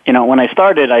 when I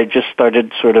started, I just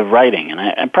started sort of writing, and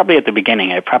I probably at the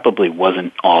beginning, I probably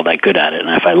wasn't all that good at it. And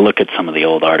if I look at some of the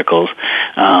old articles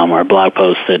or blog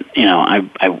posts that,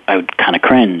 I would kind of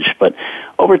cringe. But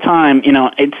over time,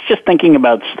 it's just thinking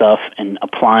about stuff and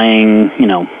applying,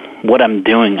 what I'm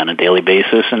doing on a daily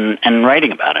basis and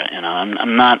writing about it.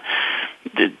 I'm not...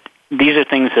 These are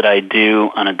things that I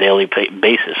do on a daily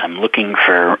basis. I'm looking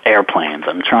for airplanes.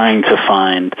 I'm trying to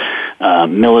find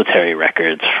military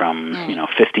records from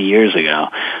 50 years ago.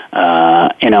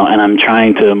 And I'm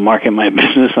trying to market my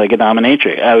business like a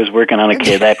dominatrix. I was working on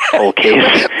that whole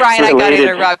case. Brian, I got to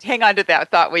interrupt. Hang on to that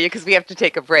thought, will you? Because we have to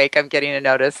take a break. I'm getting a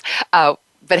notice. But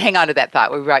hang on to that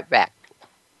thought. We'll be right back.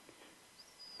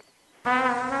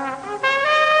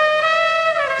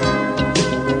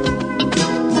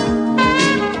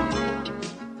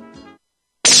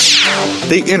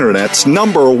 The Internet's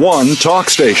 #1 talk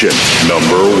station.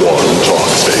 #1 talk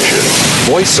station.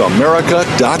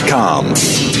 VoiceAmerica.com.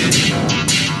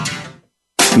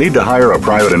 Need to hire a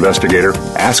private investigator?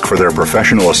 Ask for their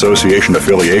professional association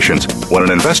affiliations. When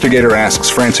an investigator asks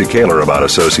Francie Kaler about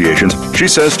associations, she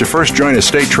says to first join a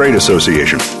state trade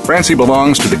association. Francie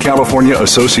belongs to the California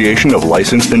Association of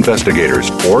Licensed Investigators,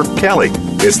 or CALI.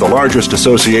 It's the largest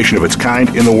association of its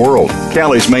kind in the world.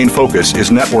 CALI's main focus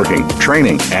is networking,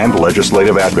 training, and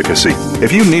legislative advocacy.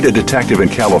 If you need a detective in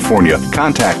California,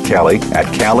 contact CALI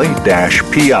at cali-pi.org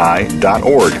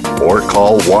or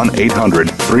call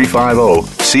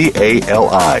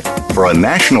 1-800-350-CALI. For a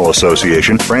national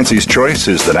association, Francie's choice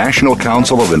is the National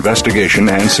Council of Investigation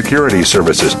and Security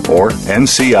Services, or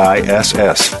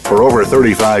NCISS. For over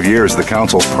 35 years, the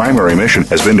Council's primary mission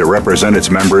has been to represent its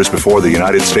members before the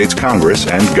United States Congress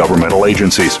and governmental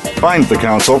agencies. Find the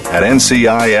Council at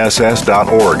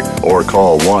nciss.org or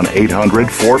call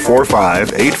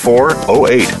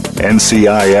 1-800-445-8408.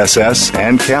 NCISS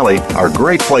and CALI are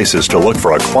great places to look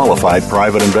for a qualified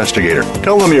private investigator.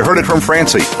 Tell them you heard it from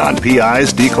Francie on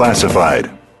PIs Declassified.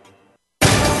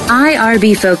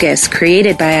 IRB Focus,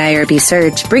 created by IRB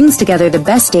Search, brings together the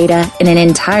best data in an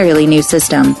entirely new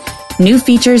system. New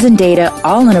features and data,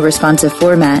 all in a responsive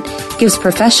format, gives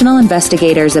professional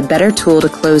investigators a better tool to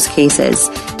close cases.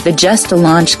 The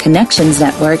just-launched Connections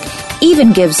Network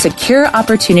even gives secure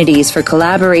opportunities for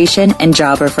collaboration and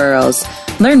job referrals.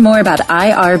 Learn more about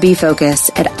IRB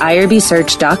Focus at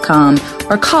irbsearch.com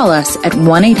or call us at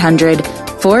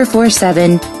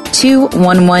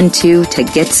 1-800-447-2112 to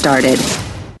get started.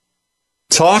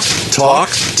 Talk, talk,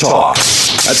 talk.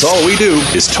 That's all we do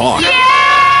is talk.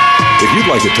 If you'd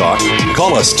like to talk,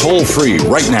 call us toll-free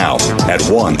right now at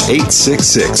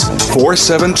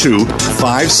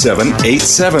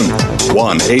 1-866-472-5787.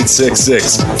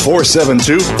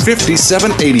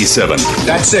 1-866-472-5787.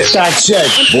 That's it.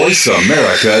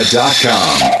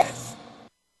 VoiceAmerica.com.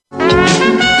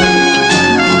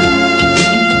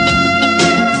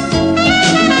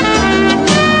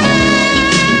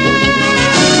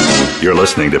 You're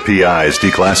listening to PIs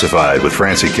Declassified with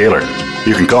Francie Kaler.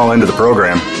 You can call into the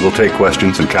program. We'll take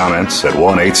questions and comments at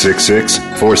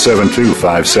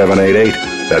 1-866-472-5788.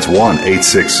 That's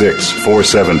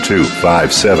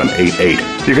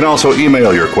 1-866-472-5788. You can also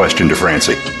email your question to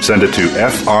Francie. Send it to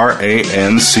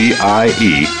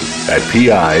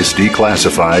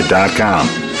francie@pisdeclassified.com.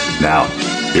 Now,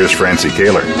 here's Francie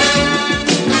Kaler.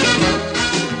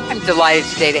 Delighted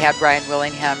today to have Brian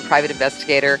Willingham, private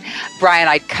investigator. Brian,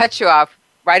 I cut you off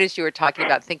right as you were talking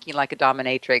about thinking like a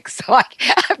dominatrix, so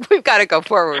we've got to go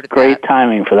forward with Great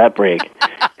timing for that break.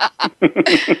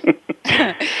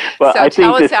 Well, so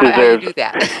tell us how you do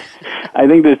that. I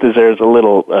think this deserves a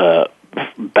little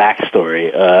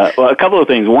backstory. Well, a couple of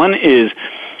things. One is,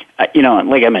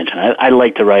 like I mentioned, I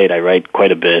like to write. I write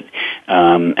quite a bit.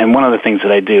 And one of the things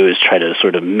that I do is try to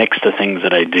sort of mix the things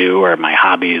that I do or my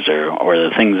hobbies or the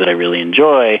things that I really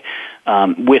enjoy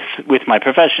with my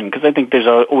profession, because I think there's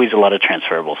always a lot of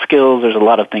transferable skills. There's a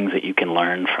lot of things that you can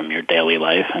learn from your daily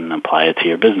life and apply it to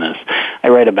your business. I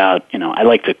write about, I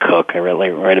like to cook. I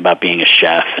write about being a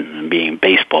chef and being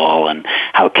baseball and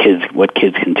what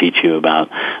kids can teach you about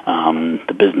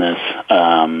the business.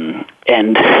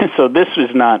 And so this is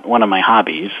not one of my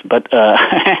hobbies, but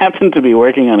I happen to be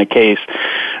working on a case,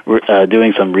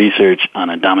 doing some research on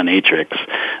a dominatrix.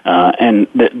 And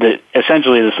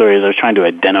essentially the story is I was trying to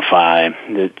identify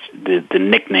the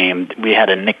nickname. We had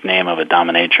a nickname of a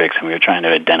dominatrix, and we were trying to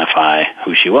identify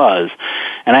who she was.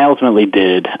 And I ultimately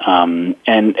did. And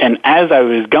as I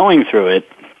was going through it,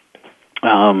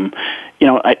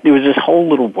 there was this whole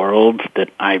little world that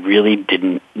I really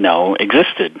didn't know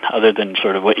existed, other than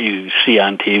sort of what you see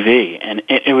on TV, and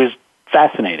it was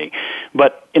fascinating.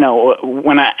 But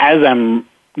as I'm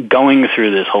going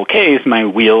through this whole case, my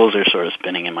wheels are sort of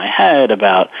spinning in my head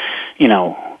about,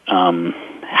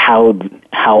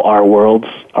 how our worlds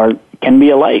can be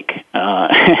alike.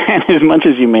 And as much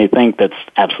as you may think that's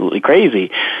absolutely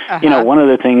crazy, one of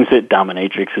the things that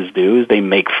dominatrixes do is they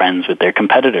make friends with their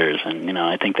competitors. And,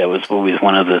 I think that was always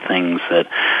one of the things that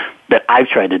I've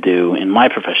tried to do in my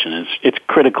profession. Is it's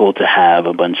critical to have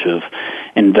a bunch of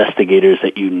investigators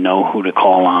that you know who to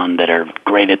call on, that are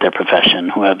great at their profession,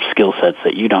 who have skill sets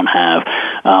that you don't have.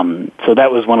 So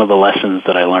that was one of the lessons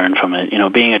that I learned from it.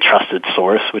 Being a trusted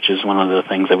source, which is one of the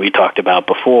things that we talked about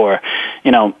before.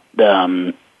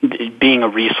 Being a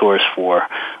resource for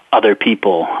other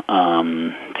people.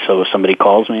 So if somebody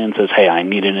calls me and says, hey, I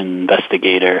need an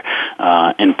investigator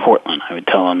in Portland, I would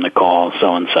tell them to call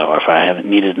so-and-so. Or if I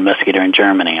needed an investigator in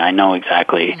Germany, I know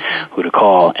exactly who to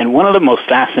call. And one of the most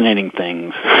fascinating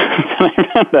things that I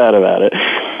found out about it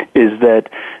is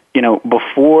that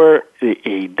before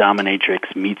a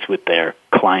dominatrix meets with their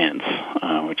clients,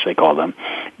 which they call them,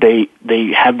 they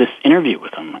have this interview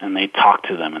with them, and they talk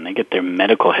to them, and they get their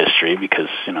medical history because,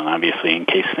 obviously in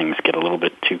case things get a little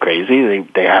bit too crazy,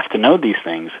 they have to know these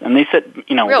things. And they said,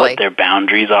 Really? what their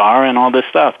boundaries are and all this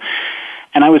stuff.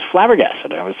 And I was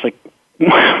flabbergasted. I was like,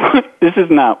 this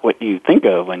is not what you think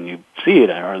of when you see it,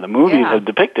 or the movies have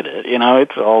depicted it.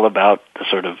 It's all about the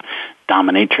sort of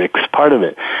dominatrix part of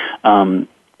it.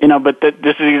 But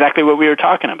this is exactly what we were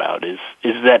talking about, is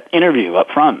that interview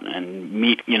up front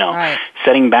and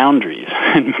setting boundaries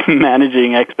and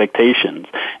managing expectations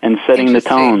and setting the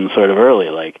tone sort of early.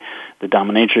 Like the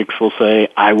dominatrix will say,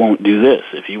 I won't do this.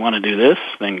 If you want to do this,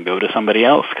 then go to somebody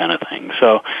else kind of thing.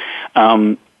 So,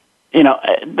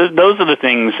 those are the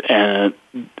things.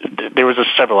 There was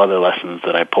several other lessons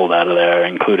that I pulled out of there,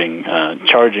 including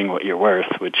charging what you're worth,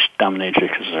 which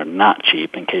dominatrixes are not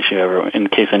cheap. In case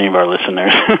any of our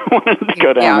listeners wanted to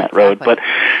go down that road, but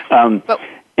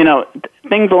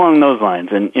things along those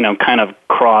lines, and kind of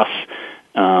cross,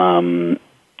 kind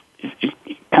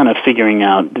of figuring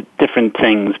out the different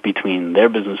things between their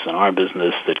business and our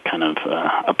business that kind of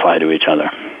apply to each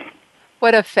other.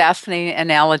 What a fascinating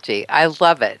analogy! I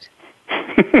love it.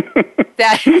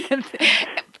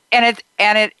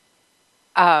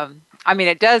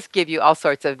 It does give you all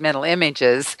sorts of mental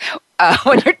images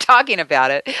when you're talking about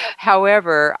it.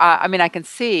 However, I can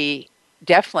see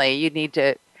definitely you need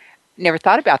to. Never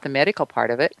thought about the medical part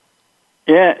of it.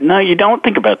 Yeah, no, you don't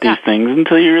think about these things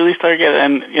until you really start getting,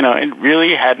 and it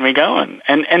really had me going.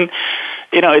 And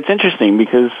it's interesting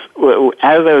because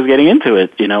as I was getting into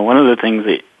it, one of the things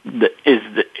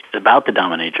about the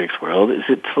dominatrix world is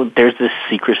there's this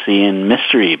secrecy and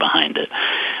mystery behind it,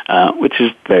 which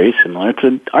is very similar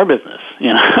to our business,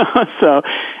 So,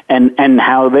 and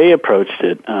how they approached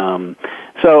it.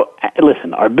 So,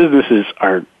 listen, our businesses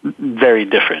are very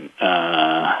different,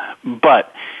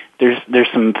 but there's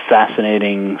some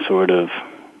fascinating sort of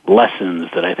lessons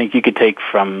that I think you could take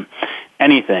from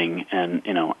anything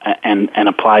and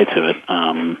apply to it.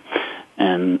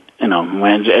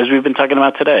 As we've been talking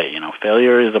about today,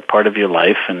 failure is a part of your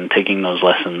life, and taking those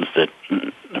lessons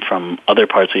from other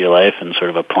parts of your life and sort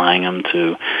of applying them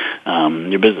to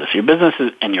your business. Your business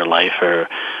and your life are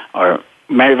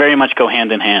very, very much go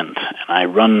hand in hand. And I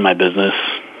run my business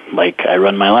like I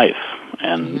run my life.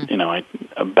 And,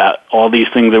 about all these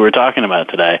things that we're talking about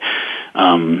today,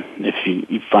 if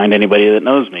you find anybody that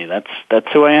knows me, that's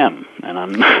who I am. And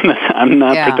I'm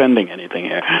not pretending anything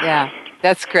here. Yeah.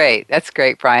 That's great. That's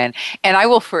great, Brian. And I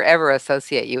will forever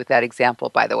associate you with that example,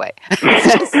 by the way.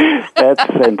 That's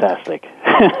fantastic.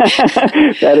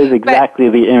 That is exactly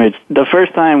the image. The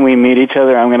first time we meet each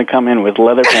other, I'm going to come in with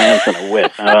leather pants and a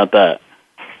whip. How about that?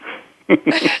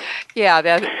 Yeah,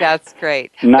 that's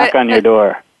great. Knock on your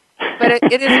door. But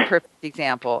it is a perfect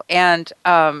example. And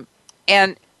back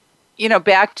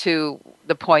to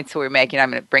the points that we're making,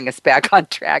 I'm going to bring us back on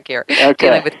track here,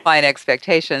 dealing with client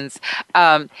expectations.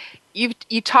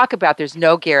 You talk about there's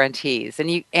no guarantees,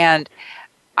 and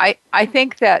I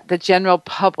think that the general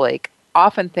public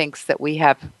often thinks that we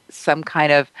have some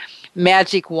kind of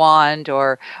magic wand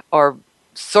or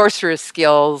sorcerer's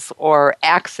skills or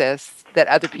access that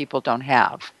other people don't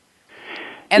have,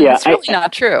 and it's really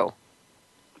not true.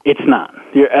 It's not.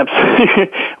 You're absolutely.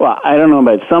 Well, I don't know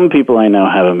about some people I know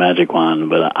have a magic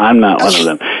wand, but I'm not one of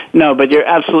them. No, but you're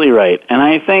absolutely right. And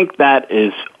I think that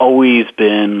has always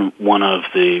been one of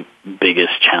the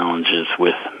biggest challenges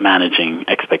with managing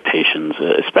expectations,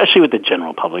 especially with the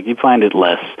general public. You find it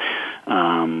less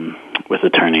with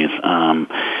attorneys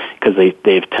because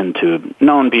they've tend to have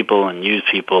known people and used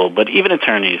people, but even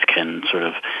attorneys can sort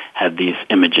of have these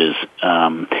images.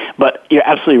 But you're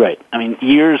absolutely right. I mean,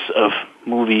 years of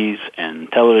movies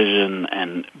and television,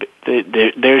 and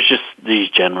there's just these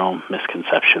general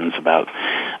misconceptions about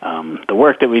the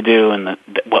work that we do and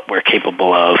what we're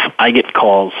capable of. I get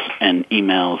calls and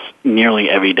emails nearly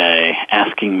every day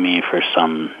asking me for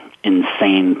some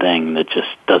insane thing that just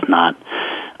does not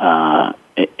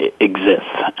exist,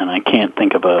 and I can't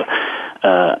think of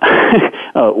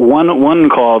one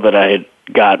call that I had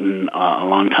gotten a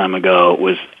long time ago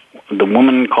was the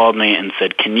woman called me and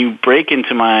said, "Can you break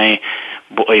into my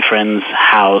boyfriend's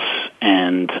house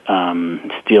and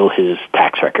steal his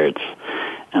tax records?"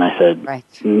 And I said, right.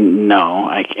 "No,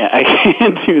 I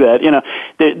can't do that."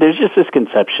 There's just this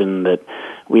conception that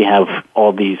we have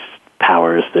all these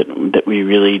powers that we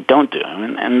really don't do.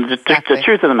 And the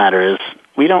truth of the matter is,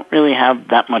 we don't really have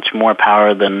that much more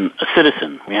power than a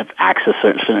citizen. We have access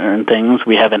to certain things.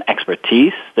 We have an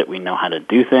expertise that we know how to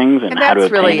do things and how to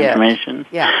obtain really information.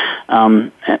 Yeah.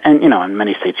 And, in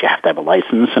many states you have to have a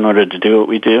license in order to do what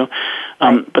we do.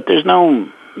 But there's no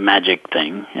magic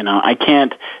thing. I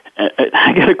can't.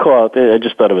 I got a call. I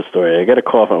just thought of a story. I got a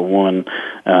call from a woman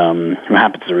who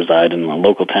happens to reside in the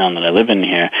local town that I live in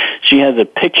here. She has a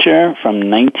picture from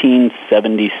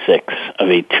 1976 of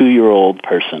a 2-year-old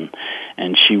person,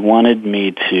 and she wanted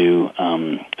me to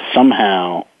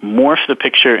somehow morph the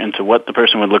picture into what the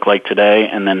person would look like today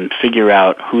and then figure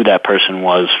out who that person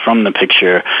was from the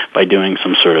picture by doing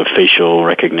some sort of facial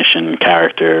recognition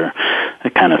character,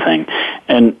 that kind of thing.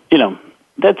 And,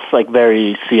 that's like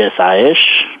very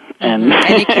CSI-ish. And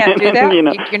you can't do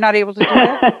that? You're not able to do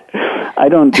that? I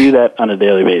don't do that on a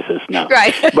daily basis, no.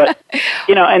 Right. But,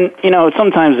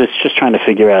 sometimes it's just trying to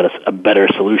figure out a better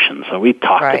solution. So we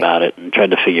talked about it and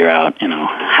tried to figure out,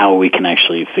 how we can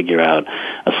actually figure out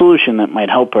a solution that might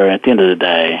help her. At the end of the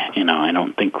day, I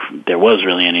don't think there was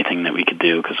really anything that we could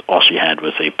do because all she had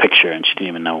was a picture and she didn't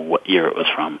even know what year it was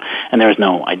from. And there was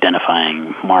no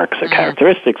identifying marks or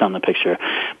characteristics on the picture.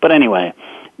 But anyway,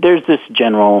 there's this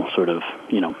general sort of,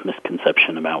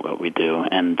 misconception about what we do,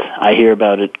 and I hear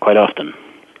about it quite often.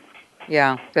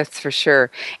 Yeah, that's for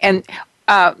sure. And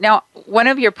now, one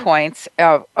of your points,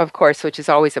 of course, which is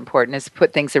always important, is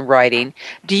put things in writing.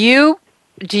 Do you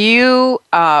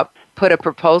put a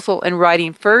proposal in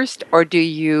writing first, or do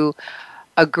you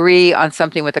agree on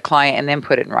something with the client and then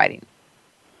put it in writing?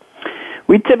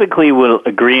 We typically will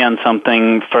agree on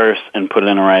something first and put it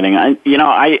in writing.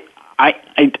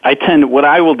 I tend, what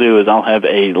I will do is I'll have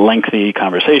a lengthy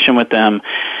conversation with them,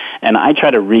 and I try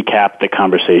to recap the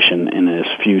conversation in as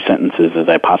few sentences as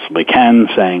I possibly can,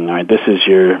 saying, all right, this is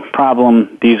your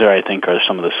problem. These are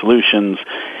some of the solutions.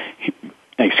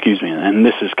 Excuse me, and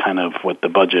this is kind of what the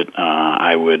budget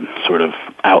I would sort of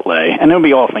outlay. And it'll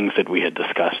be all things that we had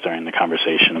discussed during the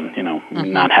conversation,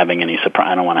 not having any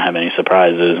I don't want to have any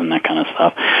surprises and that kind of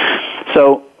stuff.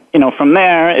 So, from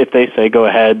there, if they say go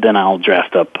ahead, then I'll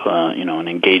draft up, an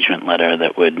engagement letter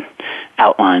that would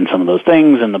outline some of those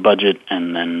things in the budget,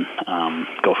 and then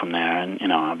go from there.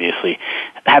 And obviously,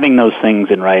 having those things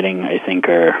in writing, I think,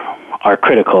 are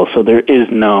critical. So there is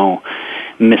no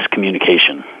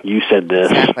miscommunication. You said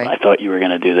this. Exactly. I thought you were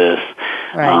going to do this.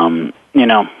 Right.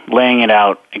 Laying it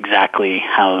out exactly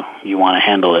how you want to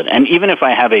handle it. And even if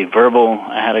I have I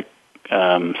had a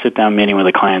sit-down meeting with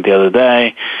a client the other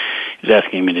day. He was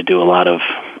asking me to do a lot of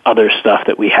other stuff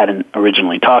that we hadn't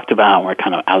originally talked about. We're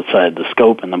kind of outside the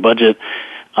scope and the budget.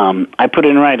 I put it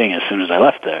in writing as soon as I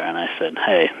left there, and I said,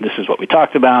 hey, this is what we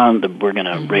talked about. We're going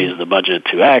to raise the budget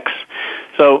to X.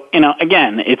 So,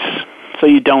 again, it's so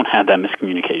you don't have that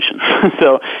miscommunication.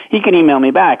 So he can email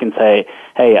me back and say,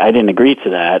 hey, I didn't agree to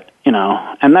that,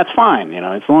 and that's fine.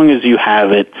 As long as you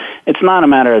have it, it's not a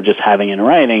matter of just having it in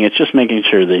writing. It's just making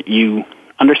sure that you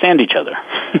understand each other.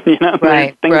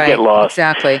 Right, things get lost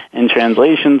in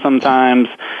translation sometimes,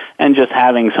 and just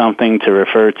having something to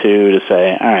refer to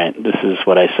say, all right, this is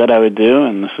what I said I would do,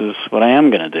 and this is what I am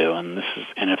going to do, and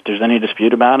if there's any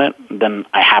dispute about it, then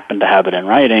I happen to have it in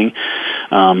writing,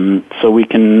 so we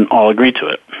can all agree to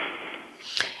it.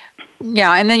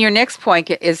 Yeah, and then your next point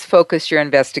is focus your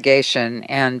investigation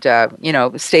and,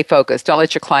 stay focused. Don't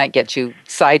let your client get you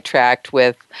sidetracked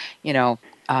with,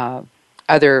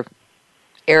 other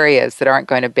areas that aren't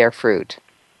going to bear fruit.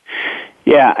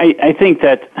 Yeah, I think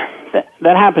that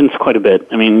happens quite a bit.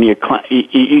 I mean,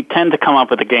 you tend to come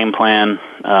up with a game plan,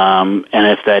 and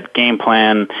if that game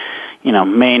plan,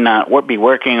 may not be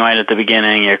working right at the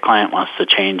beginning, your client wants to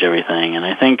change everything. And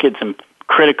I think it's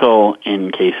critical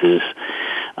in cases,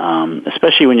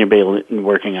 especially when you're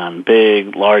working on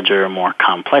big, larger, more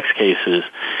complex cases,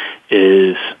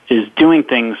 is doing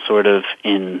things sort of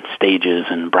in stages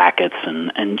and brackets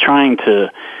and trying to,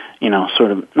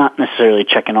 sort of not necessarily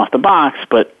checking off the box,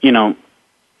 but,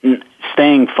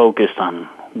 staying focused on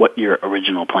what your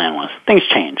original plan was. Things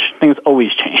change. Things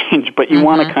always change, but you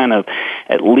want to kind of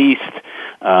at least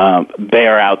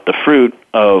bear out the fruit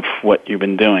of what you've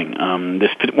been doing.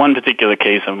 This one particular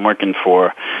case, I'm working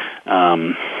for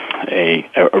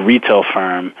a retail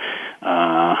firm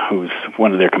who's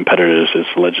one of their competitors is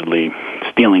allegedly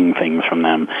stealing things from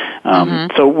them.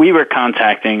 So we were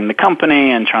contacting the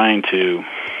company and trying to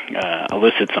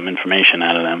elicit some information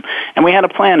out of them. And we had a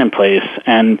plan in place,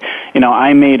 and,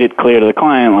 I made it clear to the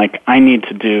client, like, I need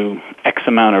to do X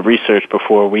amount of research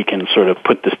before we can sort of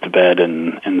put this to bed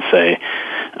and say,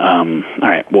 all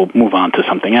right, we'll move on to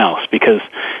something else. Because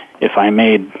if I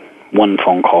made one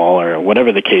phone call or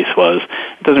whatever the case was,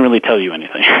 it doesn't really tell you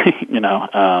anything,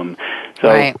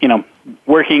 Right.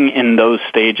 Working in those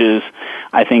stages,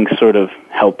 I think sort of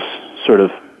helps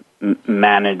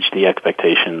manage the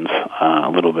expectations a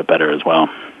little bit better as well.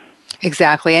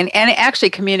 Exactly, and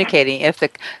actually communicating if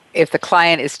the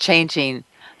client is changing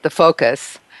the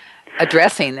focus,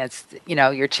 addressing this,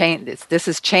 you're this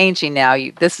is changing now.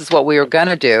 This is what we were going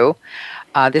to do.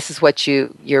 This is what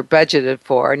you're budgeted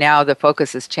for. Now the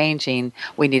focus is changing.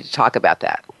 We need to talk about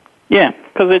that. Yeah,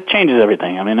 because it changes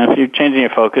everything. I mean, if you're changing your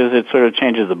focus, it sort of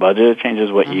changes the budget. It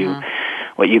changes what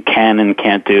you can and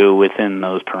can't do within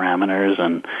those parameters,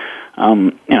 and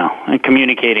and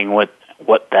communicating what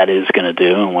that is going to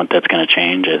do and what that's going to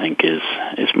change, I think is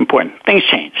important. Things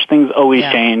change. Things always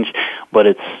change, but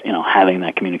it's having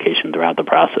that communication throughout the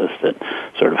process that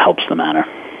sort of helps the matter.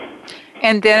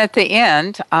 And then at the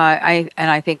end,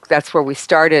 I think that's where we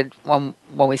started when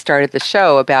we started the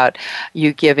show, about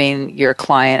you giving your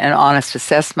client an honest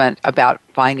assessment about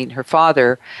finding her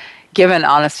father. Give an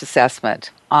honest assessment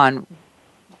on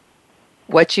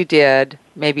what you did,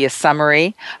 maybe a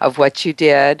summary of what you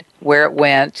did, where it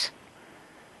went,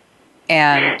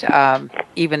 and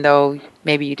even though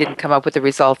maybe you didn't come up with the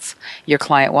results your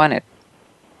client wanted.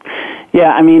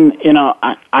 Yeah, I mean,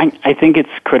 I think it's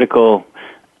critical.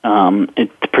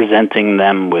 It's presenting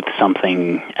them with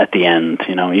something at the end.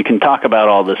 You can talk about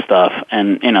all this stuff,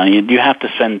 and you have to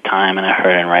spend time and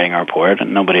effort in writing a report,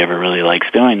 and nobody ever really likes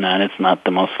doing that. It's not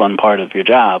the most fun part of your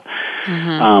job.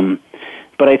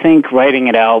 But I think writing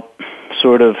it out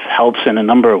sort of helps in a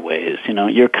number of ways.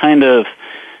 You're kind of,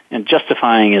 and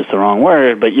justifying is the wrong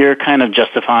word, but you're kind of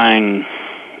justifying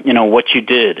what you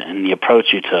did and the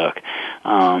approach you took,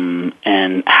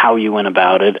 and how you went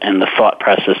about it, and the thought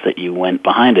process that you went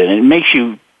behind it. And it makes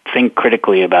you think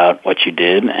critically about what you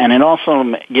did, and it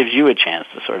also gives you a chance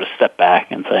to sort of step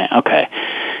back and say, okay,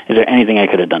 is there anything I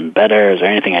could have done better? Is there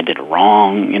anything I did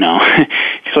wrong?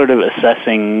 Sort of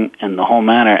assessing in the whole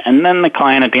manner. And then the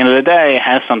client at the end of the day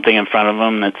has something in front of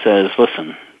them that says,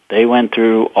 listen, they went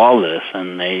through all this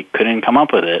and they couldn't come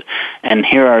up with it. And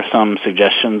here are some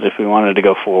suggestions if we wanted to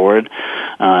go forward,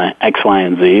 X, Y,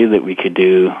 and Z, that we could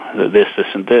do this,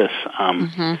 and this.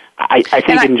 I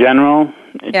think in general,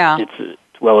 it's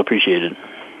well appreciated.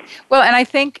 Well, and I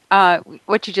think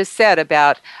what you just said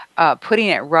about putting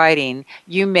it in writing,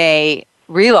 you may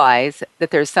realize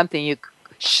that there's something you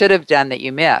should have done that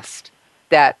you missed,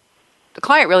 that the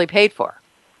client really paid for,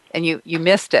 and you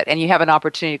missed it, and you have an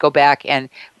opportunity to go back and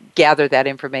gather that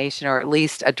information, or at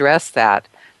least address that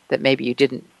maybe you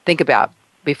didn't think about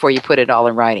before you put it all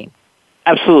in writing.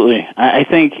 Absolutely. I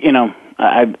think,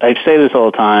 I say this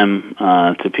all the time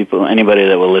to people, anybody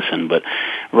that will listen, but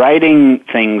writing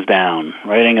things down,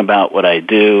 writing about what I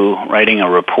do, writing a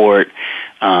report,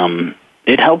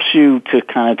 it helps you to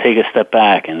kind of take a step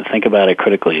back and think about it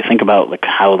critically. Think about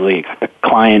how the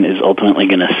client is ultimately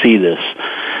going to see this,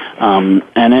 and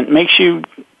it makes you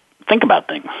think about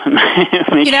things.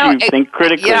 It makes you think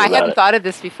critically about it. I hadn't thought of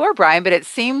this before, Brian, but it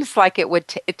seems like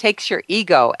it takes your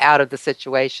ego out of the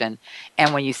situation,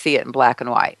 and when you see it in black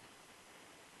and white.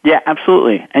 Yeah,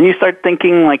 absolutely. And you start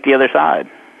thinking like the other side.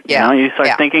 You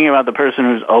start thinking about the person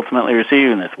who's ultimately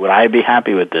receiving this. Would I be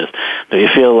happy with this? Do you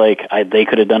feel like they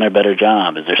could have done a better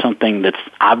job? Is there something that's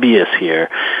obvious here,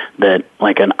 that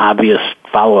like an obvious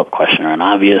follow-up question or an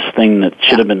obvious thing that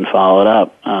should have been followed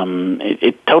up?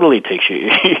 It totally takes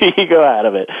your ego out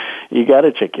of it. You got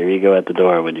to check your ego at the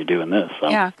door when you're doing this. So.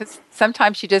 Yeah, because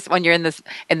sometimes you just, when you're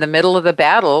in the middle of the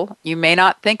battle, you may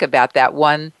not think about that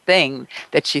one thing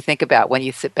that you think about when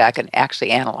you sit back and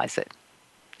actually analyze it.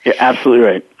 You're absolutely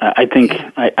right. I think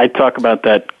I talk about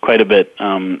that quite a bit.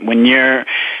 When you're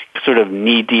sort of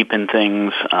knee-deep in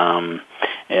things,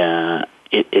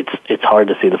 it's hard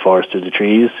to see the forest through the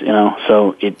trees,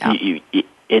 so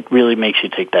it really makes you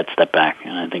take that step back,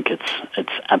 and I think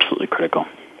it's absolutely critical.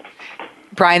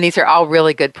 Brian, these are all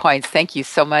really good points. Thank you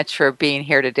so much for being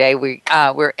here today.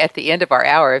 We're at the end of our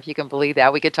hour, if you can believe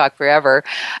that. We could talk forever.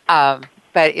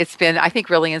 But it's been, I think,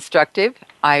 really instructive.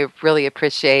 I really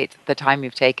appreciate the time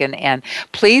you've taken. And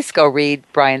please go read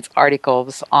Brian's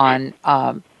articles on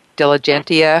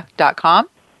Diligentia.com.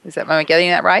 Am I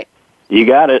getting that right? You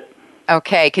got it.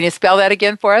 Okay. Can you spell that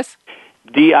again for us?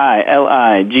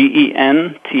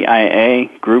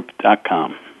 Diligentia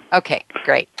group.com. Okay,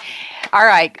 great. All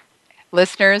right.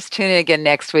 Listeners, tune in again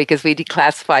next week as we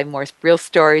declassify more real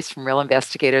stories from real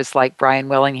investigators like Brian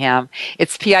Willingham.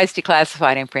 It's PI's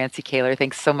Declassified. I'm Francie Koehler.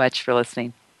 Thanks so much for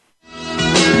listening.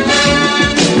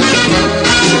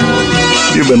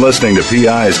 You've been listening to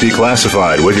PI's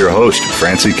Declassified with your host,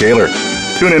 Francie Koehler.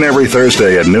 Tune in every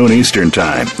Thursday at noon Eastern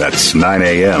Time. That's 9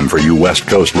 a.m. for you West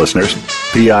Coast listeners.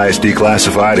 PIs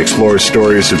Declassified explores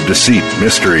stories of deceit,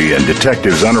 mystery, and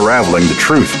detectives unraveling the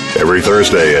truth. Every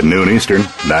Thursday at noon Eastern,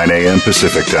 9 a.m.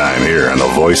 Pacific Time here on the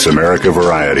Voice America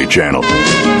Variety Channel.